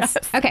brains.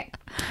 Podcast. Okay,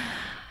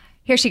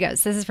 here she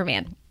goes. This is from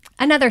Ann.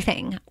 Another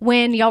thing,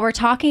 when y'all were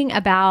talking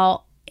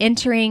about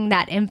entering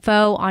that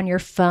info on your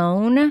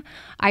phone,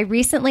 I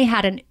recently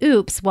had an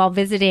oops while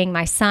visiting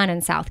my son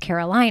in South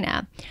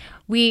Carolina.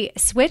 We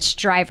switched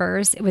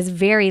drivers. It was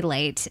very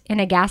late in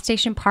a gas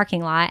station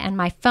parking lot, and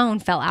my phone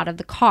fell out of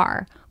the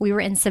car. We were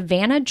in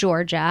Savannah,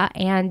 Georgia,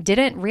 and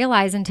didn't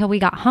realize until we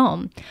got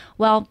home.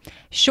 Well,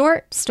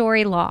 short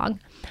story long,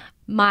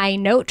 my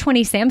Note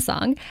 20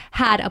 Samsung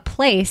had a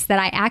place that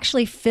I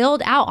actually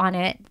filled out on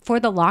it for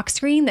the lock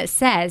screen that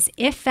says,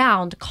 if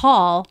found,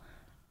 call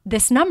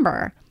this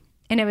number.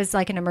 And it was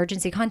like an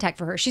emergency contact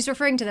for her. She's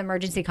referring to the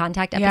emergency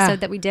contact episode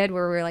that we did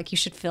where we were like, you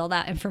should fill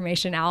that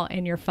information out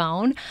in your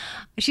phone.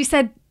 She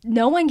said,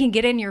 no one can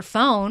get in your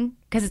phone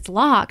because it's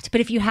locked.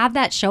 But if you have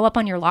that show up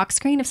on your lock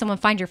screen, if someone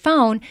finds your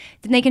phone,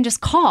 then they can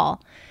just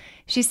call.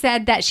 She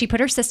said that she put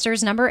her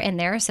sister's number in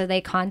there. So they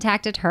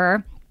contacted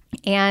her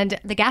and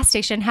the gas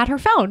station had her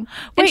phone.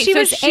 And she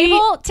was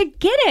able to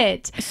get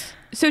it.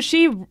 So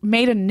she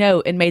made a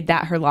note and made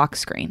that her lock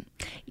screen.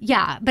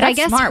 Yeah, but That's I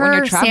guess smart when her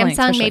you're traveling, Samsung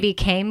especially. maybe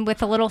came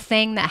with a little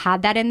thing that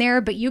had that in there.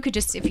 But you could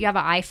just, if you have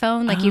an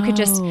iPhone, like you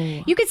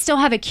could still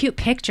have a cute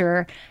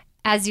picture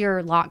as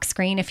your lock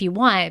screen if you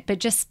want, but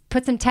just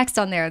put some text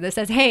on there that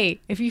says,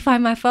 hey, if you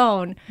find my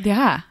phone,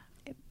 Yeah.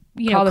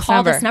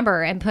 call this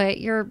number and put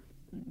your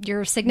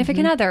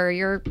significant other,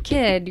 your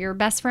kid, your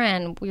best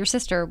friend, your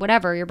sister,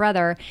 whatever, your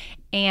brother,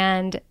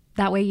 and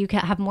that way you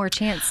can have more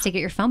chance to get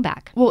your phone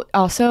back. Well,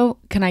 also,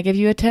 can I give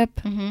you a tip?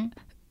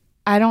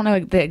 I don't know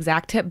the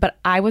exact tip, but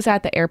I was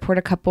at the airport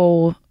a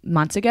couple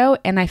months ago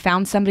and I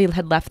found somebody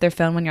had left their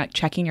phone when you're like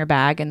checking your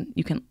bag, and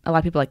a lot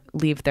of people like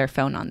leave their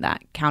phone on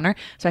that counter.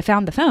 So I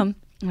found the phone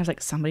and I was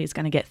like, somebody's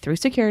going to get through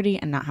security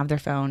and not have their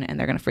phone and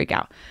they're going to freak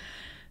out.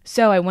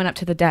 So I went up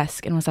to the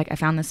desk and was like, I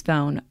found this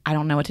phone. I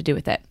don't know what to do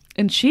with it.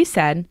 And she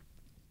said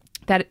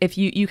that if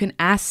you can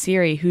ask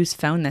Siri whose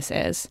phone this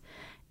is,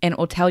 and it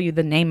will tell you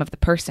the name of the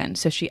person.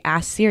 So she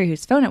asked Siri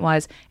whose phone it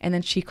was, and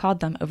then she called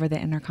them over the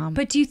intercom.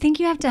 But do you think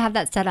you have to have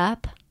that set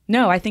up?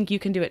 No, I think you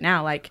can do it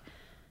now. Like,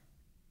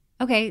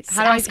 okay,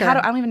 so I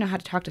don't even know how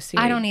to talk to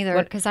Siri. I don't either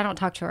because I don't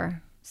talk to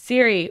her.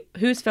 Siri,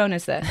 whose phone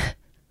is this?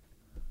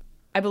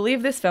 I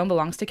believe this phone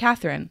belongs to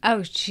Catherine.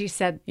 Oh, she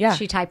said, Yeah.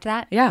 She typed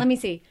that? Yeah. Let me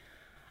see.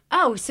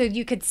 Oh, so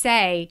you could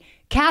say,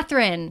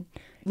 Catherine,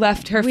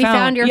 Left her we phone.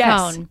 found your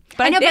Yes. phone.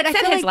 But I know, it but I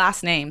said feel his like-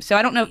 last name, so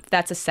I don't know if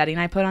that's a setting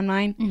I put on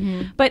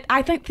mine. But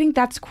I think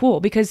that's cool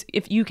because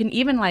if you can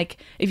even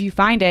if you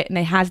find it and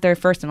it has their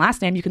first and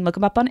last name, you can look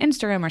them up on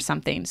Instagram or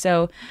something.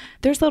 So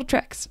there's little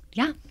tricks.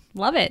 Yeah,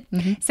 love it.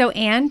 So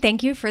Anne,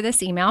 thank you for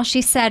this email.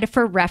 She said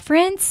for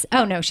reference,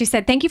 she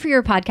said, thank you for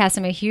your podcast.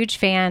 I'm a huge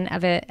fan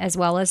of it as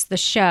well as the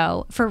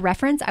show. For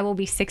reference, I will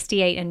be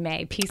 68 in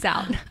May. Peace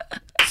out.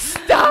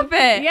 Stop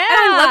it. Yeah.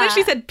 And I love that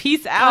she said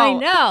peace out. I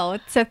know.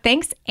 So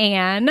thanks,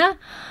 Anne.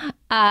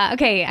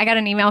 Okay, I got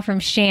an email from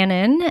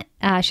Shannon.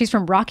 She's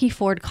from Rocky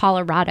Ford,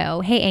 Colorado.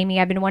 Hey, Amy,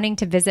 I've been wanting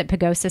to visit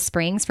Pagosa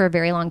Springs for a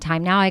very long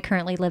time now. I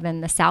currently live in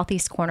the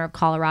southeast corner of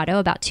Colorado,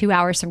 about 2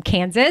 hours from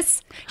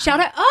Kansas. Shout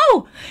out.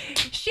 Oh,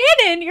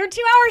 Shannon, you're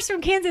 2 hours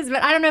from Kansas,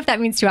 but I don't know if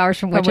that means 2 hours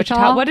from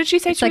Wichita. What did she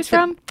say she was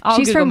from? I'll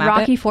She's Google from map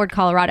Rocky it. Ford,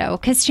 Colorado.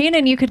 Because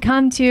Shannon, you could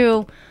come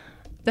to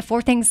the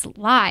Four Things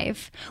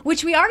Live,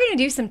 which we are going to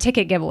do some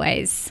ticket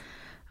giveaways.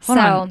 Hold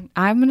on.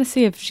 I'm going to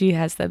see if she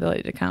has the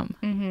ability to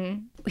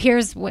come.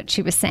 Here's what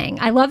she was saying.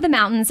 I love the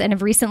mountains and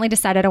have recently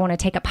decided I want to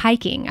take up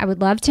hiking. I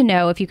would love to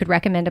know if you could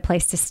recommend a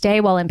place to stay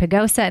while in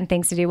Pagosa and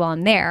things to do while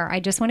I'm there. I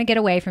just want to get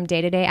away from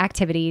day-to-day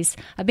activities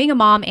of being a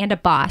mom and a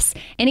boss.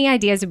 Any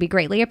ideas would be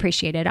greatly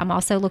appreciated. I'm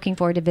also looking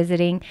forward to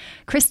visiting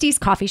Christie's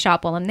coffee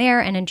shop while I'm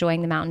there and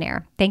enjoying the mountain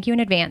air. Thank you in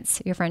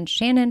advance. Your friend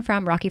Shannon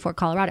from Rocky Ford,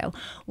 Colorado,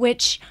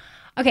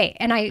 okay,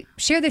 and I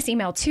share this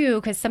email too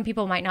because some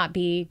people might not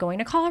be going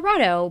to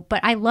Colorado,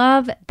 but I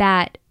love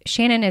that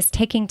Shannon is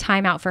taking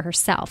time out for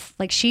herself.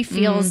 Like she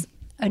feels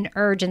an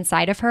urge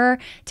inside of her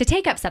to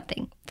take up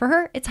something. For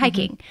her, it's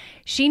hiking.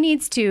 She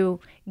needs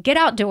to get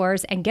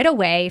outdoors and get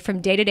away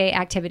from day-to-day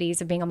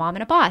activities of being a mom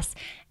and a boss.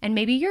 And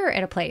maybe you're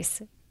at a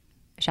place,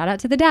 shout out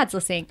to the dads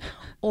listening,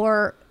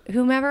 or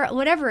whomever,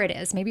 whatever it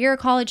is. Maybe you're a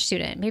college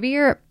student. Maybe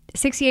you're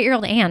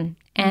 68-year-old Anne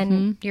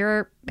and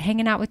you're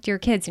hanging out with your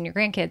kids and your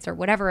grandkids or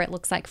whatever it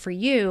looks like for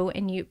you,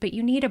 but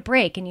you need a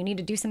break and you need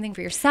to do something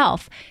for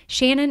yourself.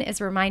 Shannon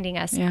is reminding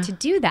us to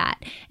do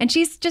that. And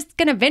she's just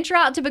going to venture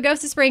out to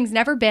Pagosa Springs,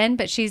 never been,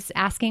 but she's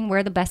asking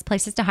where the best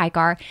places to hike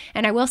are.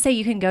 And I will say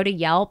you can go to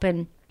Yelp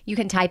and you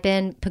can type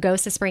in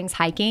Pagosa Springs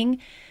hiking,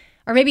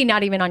 or maybe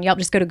not even on Yelp,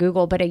 just go to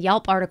Google, but a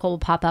Yelp article will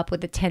pop up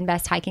with the 10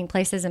 best hiking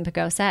places in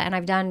Pagosa. And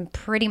I've done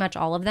pretty much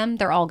all of them.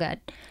 They're all good.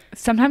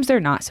 Sometimes they're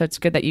not, so it's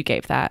good that you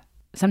gave that.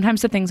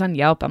 Sometimes the things on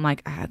Yelp, I'm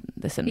like,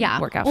 this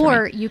didn't work out for me.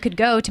 Or you could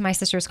go to my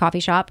sister's coffee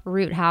shop,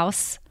 Root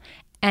House,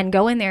 and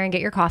go in there and get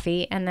your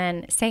coffee and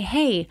then say,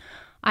 hey,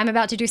 I'm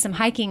about to do some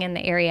hiking in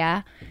the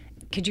area.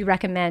 Could you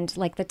recommend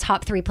like the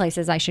top 3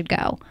 places I should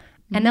go?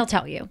 And they'll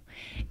tell you.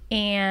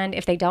 And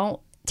if they don't,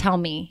 tell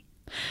me.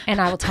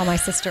 And I will tell my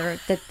sister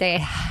that they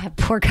have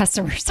poor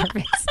customer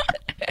service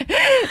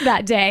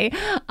that day.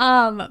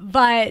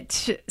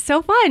 But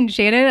so fun,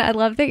 Shannon. I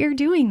love that you're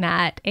doing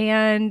that.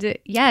 And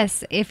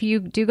yes, if you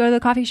do go to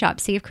the coffee shop,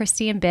 see if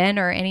Christy and Ben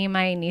or any of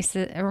my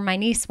nieces, or my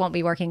niece won't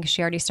be working because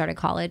she already started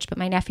college, but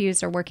my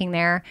nephews are working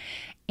there,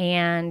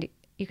 and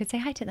you could say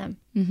hi to them.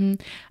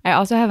 I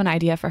also have an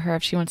idea for her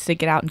if she wants to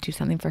get out and do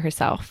something for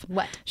herself.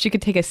 What? She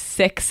could take a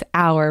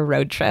 6-hour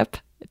road trip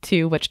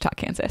to Wichita,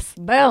 Kansas.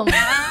 Boom.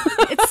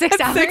 It's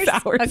 6 hours. 6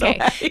 hours Okay. away.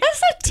 That's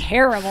so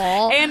terrible.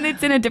 And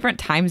it's in a different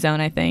time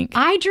zone, I think.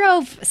 I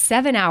drove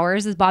 7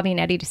 hours with Bobby and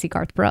Eddie to see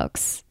Garth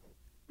Brooks.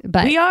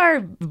 But we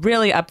are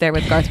really up there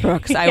with Garth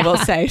Brooks, I will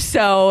say.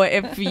 So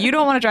if you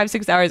don't want to drive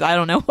 6 hours, I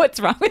don't know what's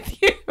wrong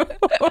with you.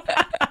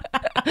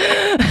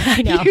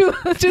 I know. You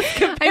just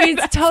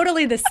it's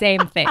totally the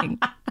same thing.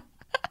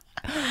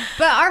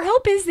 But our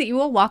hope is that you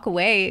will walk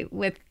away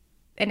with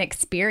an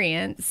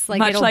experience. Like,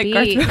 much it'll like be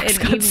Garth an Brooks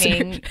concert.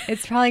 evening.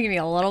 It's probably going to be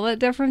a little bit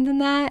different than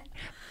that.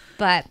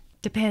 But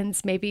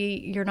depends.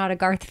 Maybe you're not a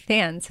Garth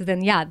fan. So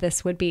then, yeah,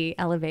 this would be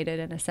elevated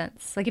in a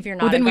sense. Like if you're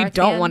not Well, then a we Garth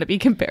don't fan, want to be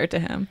compared to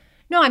him.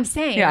 No, I'm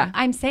saying, Yeah.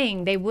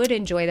 they would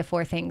enjoy the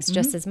four things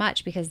just as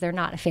much because they're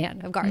not a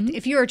fan of Garth.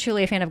 If you are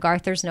truly a fan of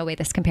Garth, there's no way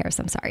this compares.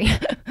 I'm sorry.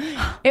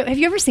 Have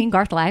you ever seen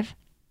Garth live?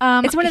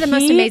 It's one of the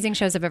most He amazing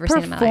shows I've ever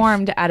seen in my life.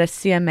 Performed at a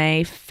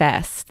CMA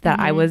fest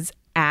that I was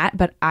at,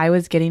 but I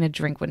was getting a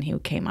drink when he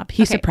came up.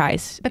 He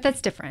surprised. But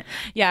that's different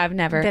Yeah, I've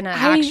never than an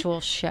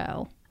actual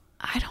show.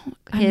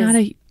 I'm not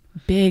a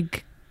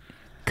big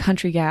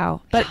country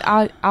gal, but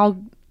I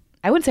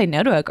wouldn't say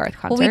no to a Garth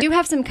concert. Well, we do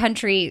have some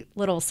country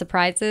little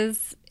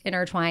surprises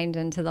intertwined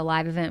into the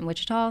live event in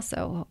Wichita,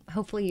 so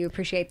hopefully you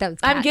appreciate those.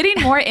 Kat. I'm getting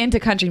more into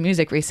country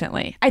music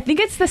recently. I think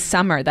it's the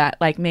summer that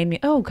like made me,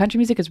 country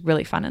music is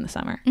really fun in the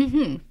summer.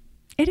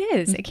 It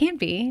is. It can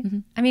be.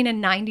 I mean, a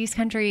 90s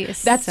country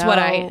is That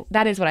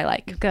is what I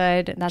like.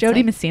 good. That's Jody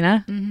like,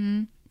 Messina.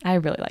 I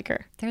really like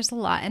her. there's a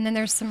lot. And then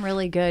there's some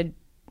really good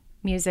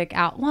music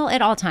out. Well,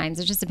 at all times.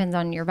 It just depends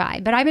on your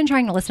vibe. But I've been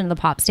trying to listen to the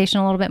pop station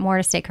a little bit more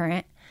to stay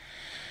current.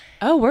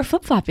 Oh, we're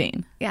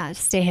flip-flopping. Yeah, to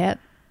stay hip.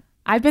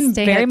 I've been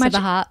Stay very hip to much the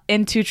hop.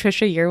 into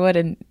Trisha Yearwood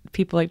and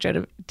people like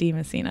Jody D.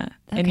 Messina.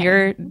 And Okay.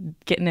 you're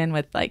getting in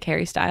with like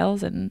Harry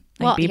Styles and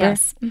like Bieber.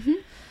 Yes.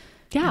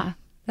 Yeah,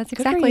 that's Good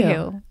for exactly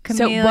you. who.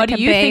 So Camila what do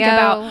you think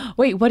Cabello, about,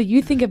 what do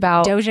you think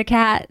about, Doja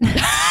Cat?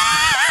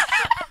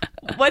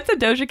 what's a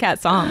Doja Cat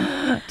song?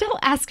 Don't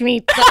ask me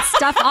that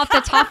stuff off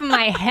the top of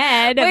my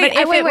head. Wait, but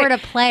if it wait. were to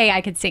play,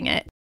 I could sing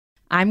it.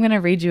 I'm going to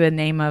read you a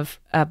name of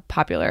a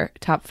popular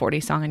top 40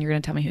 song and you're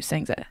going to tell me who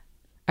sings it.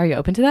 Are you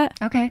open to that?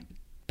 Okay.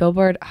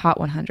 Billboard Hot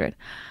 100.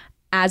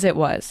 As It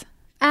Was.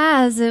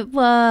 As It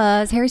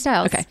Was. Harry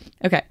Styles.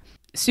 Okay.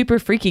 Super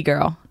Freaky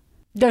Girl.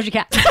 Doja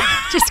Cat.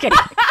 Just kidding.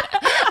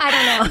 I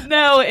don't know.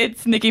 No,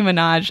 it's Nicki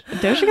Minaj.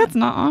 Doja Cat's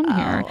not on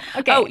here.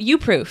 okay. Oh, You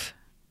Proof.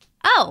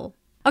 Oh.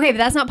 Okay, but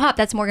that's not pop.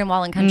 That's Morgan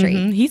Wallen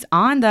country. He's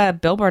on the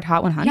Billboard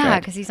Hot 100. Yeah,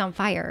 because he's on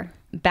fire.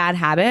 Bad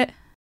Habit.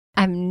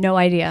 I have no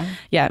idea.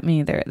 Yeah, me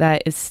either.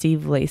 That is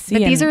Steve Lacy.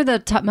 But these are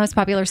the most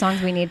popular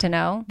songs we need to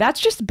know. That's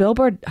just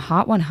Billboard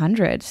Hot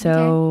 100.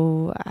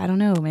 So I don't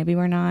know. Maybe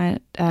we're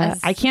not.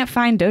 I can't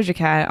find Doja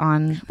Cat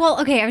on. Well,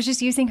 okay, I was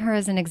just using her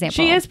as an example.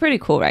 She is pretty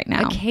cool right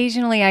now.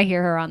 Occasionally I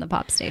hear her on the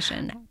pop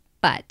station.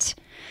 But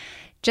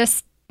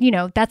just,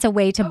 that's a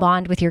way to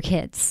bond with your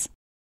kids.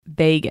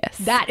 Vegas.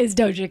 That is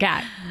Doja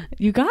Cat.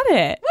 You got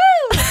it. Woo!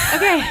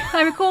 Okay,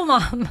 I'm a cool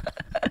mom.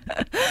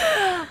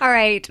 All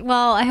right.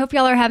 Well, I hope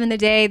y'all are having the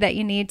day that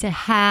you need to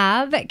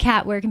have.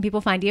 Kat, where can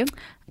people find you?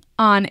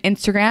 On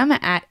Instagram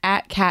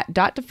at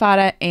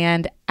cat.defada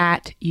and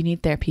at You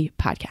Need Therapy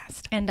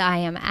Podcast. And I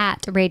am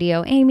at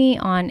Radio Amy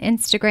on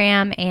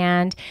Instagram.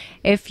 And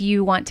if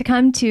you want to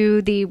come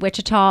to the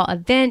Wichita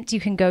event, you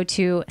can go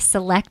to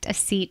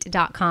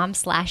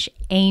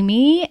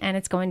selectaseat.com/Amy. And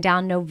it's going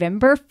down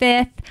November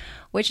 5th.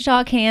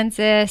 Wichita,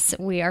 Kansas.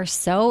 We are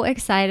so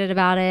excited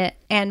about it.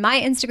 And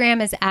my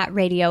Instagram is at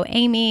Radio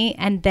Amy.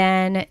 And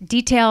then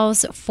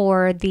details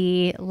for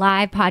the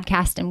live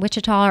podcast in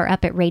Wichita are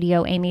up at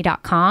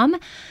radioamy.com.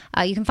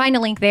 You can find a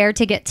link there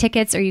to get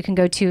tickets, or you can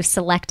go to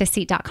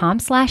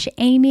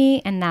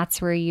selectaseat.com/Amy. And that's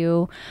where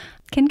you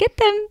can get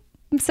them.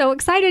 I'm so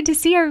excited to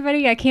see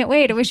everybody. I can't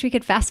wait. I wish we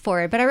could fast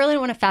forward, but I really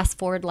don't want to fast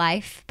forward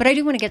life. But I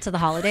do want to get to the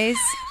holidays,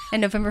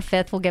 and November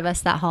 5th will give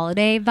us that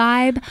holiday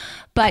vibe.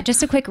 But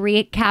just a quick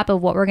recap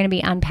of what we're going to be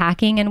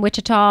unpacking in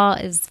Wichita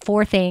is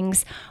 4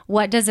 things.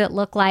 What does it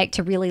look like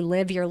to really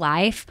live your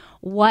life?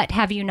 What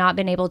have you not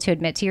been able to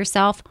admit to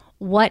yourself?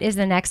 What is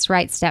the next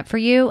right step for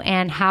you?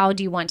 And how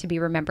do you want to be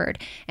remembered?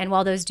 And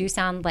while those do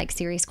sound like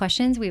serious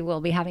questions, we will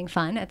be having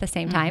fun at the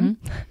same time.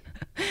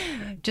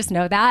 Just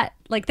know that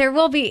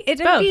it'll be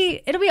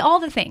all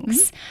the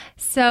things.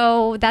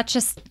 So that's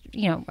just,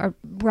 a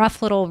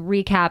rough little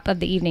recap of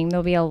the evening.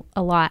 There'll be a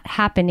lot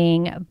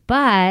happening,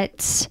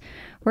 but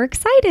we're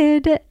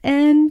excited.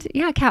 And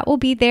yeah, Kat will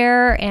be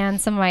there and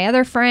some of my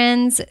other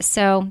friends.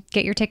 So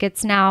get your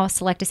tickets now,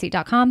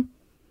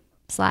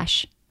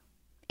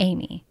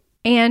 selectaseat.com/Amy.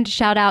 And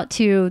shout out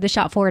to the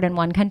Shop Forward in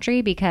One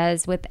Country,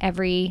 because with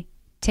every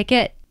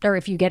ticket, or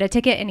if you get a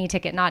ticket, any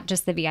ticket, not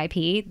just the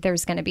VIP,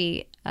 there's going to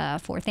be a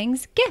 4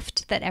 Things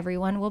gift that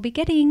everyone will be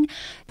getting.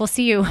 We'll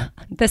see you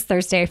this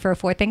Thursday for a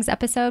 4 Things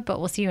episode, but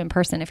we'll see you in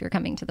person if you're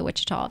coming to the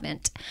Wichita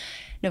event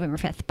November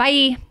 5th.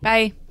 Bye.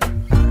 Bye.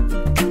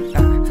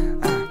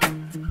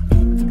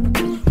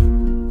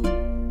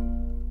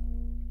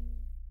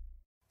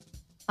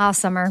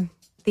 Summer,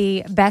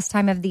 the best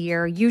time of the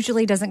year,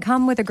 usually doesn't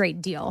come with a great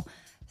deal.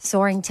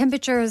 Soaring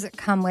temperatures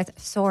come with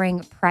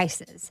soaring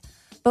prices.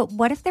 But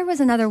what if there was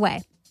another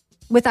way?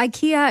 With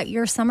IKEA,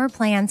 your summer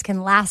plans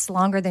can last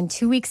longer than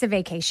 2 weeks of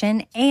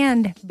vacation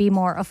and be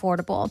more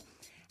affordable.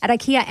 At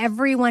IKEA,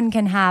 everyone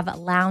can have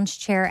lounge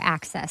chair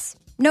access.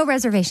 No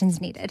reservations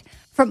needed.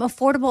 From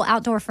affordable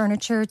outdoor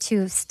furniture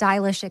to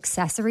stylish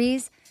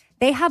accessories,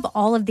 they have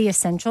all of the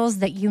essentials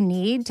that you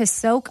need to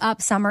soak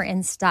up summer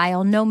in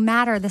style, no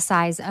matter the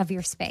size of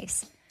your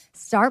space.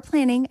 Start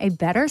planning a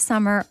better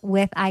summer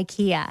with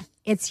IKEA.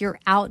 It's your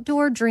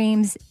outdoor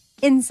dreams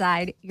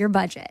inside your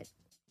budget.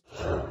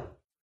 All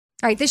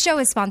right, this show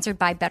is sponsored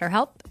by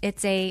BetterHelp.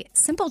 It's a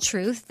simple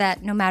truth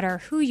that no matter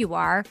who you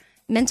are,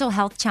 mental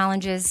health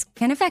challenges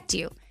can affect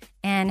you,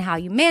 and how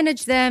you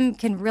manage them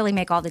can really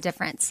make all the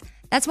difference.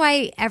 That's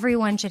why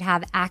everyone should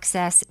have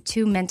access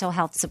to mental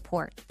health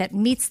support that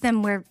meets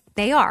them where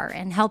they are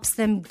and helps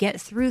them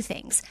get through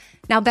things.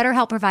 Now,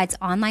 BetterHelp provides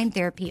online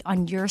therapy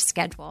on your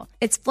schedule.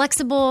 It's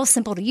flexible,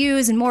 simple to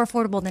use, and more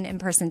affordable than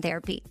in-person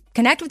therapy.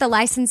 Connect with a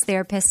licensed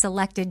therapist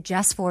selected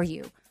just for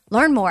you.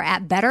 Learn more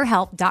at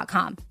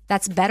BetterHelp.com.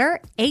 That's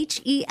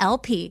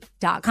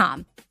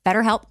BetterHelp.com.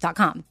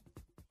 BetterHelp.com.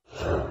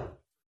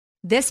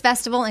 This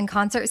festival and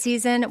concert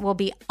season will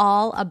be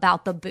all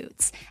about the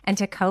boots, and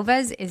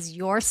Tecovas is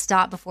your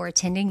stop before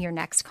attending your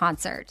next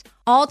concert.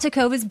 All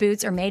Tecovas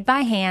boots are made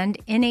by hand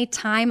in a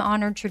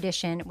time-honored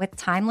tradition with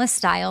timeless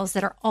styles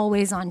that are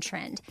always on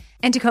trend.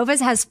 And Tecovas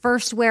has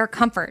first wear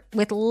comfort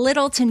with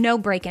little to no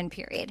break-in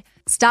period.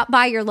 Stop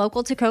by your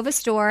local Tecovas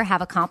store,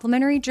 have a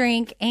complimentary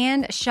drink,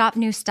 and shop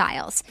new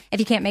styles. If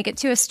you can't make it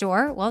to a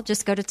store, well,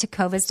 just go to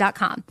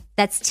tecovas.com.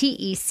 That's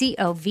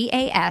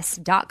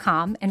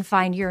TECOVAS.com and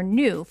find your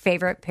new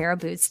favorite pair of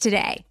boots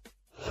today.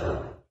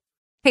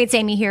 Hey, it's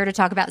Amy here to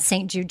talk about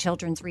St. Jude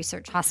Children's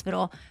Research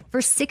Hospital.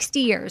 For 60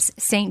 years,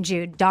 St.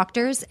 Jude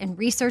doctors and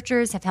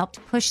researchers have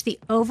helped push the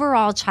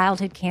overall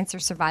childhood cancer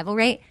survival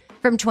rate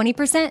from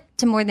 20%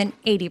 to more than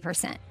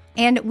 80%.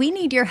 And we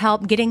need your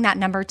help getting that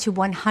number to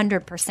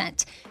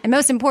 100%. And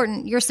most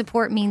important, your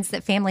support means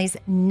that families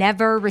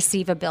never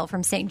receive a bill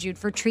from St. Jude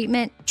for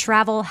treatment,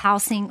 travel,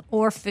 housing,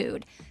 or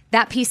food.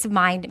 That peace of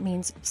mind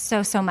means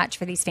so, so much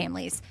for these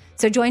families.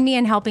 So join me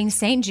in helping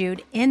St.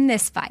 Jude in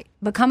this fight.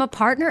 Become a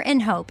partner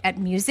in hope at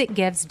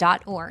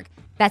musicgives.org.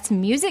 That's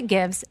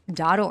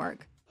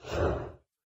musicgives.org.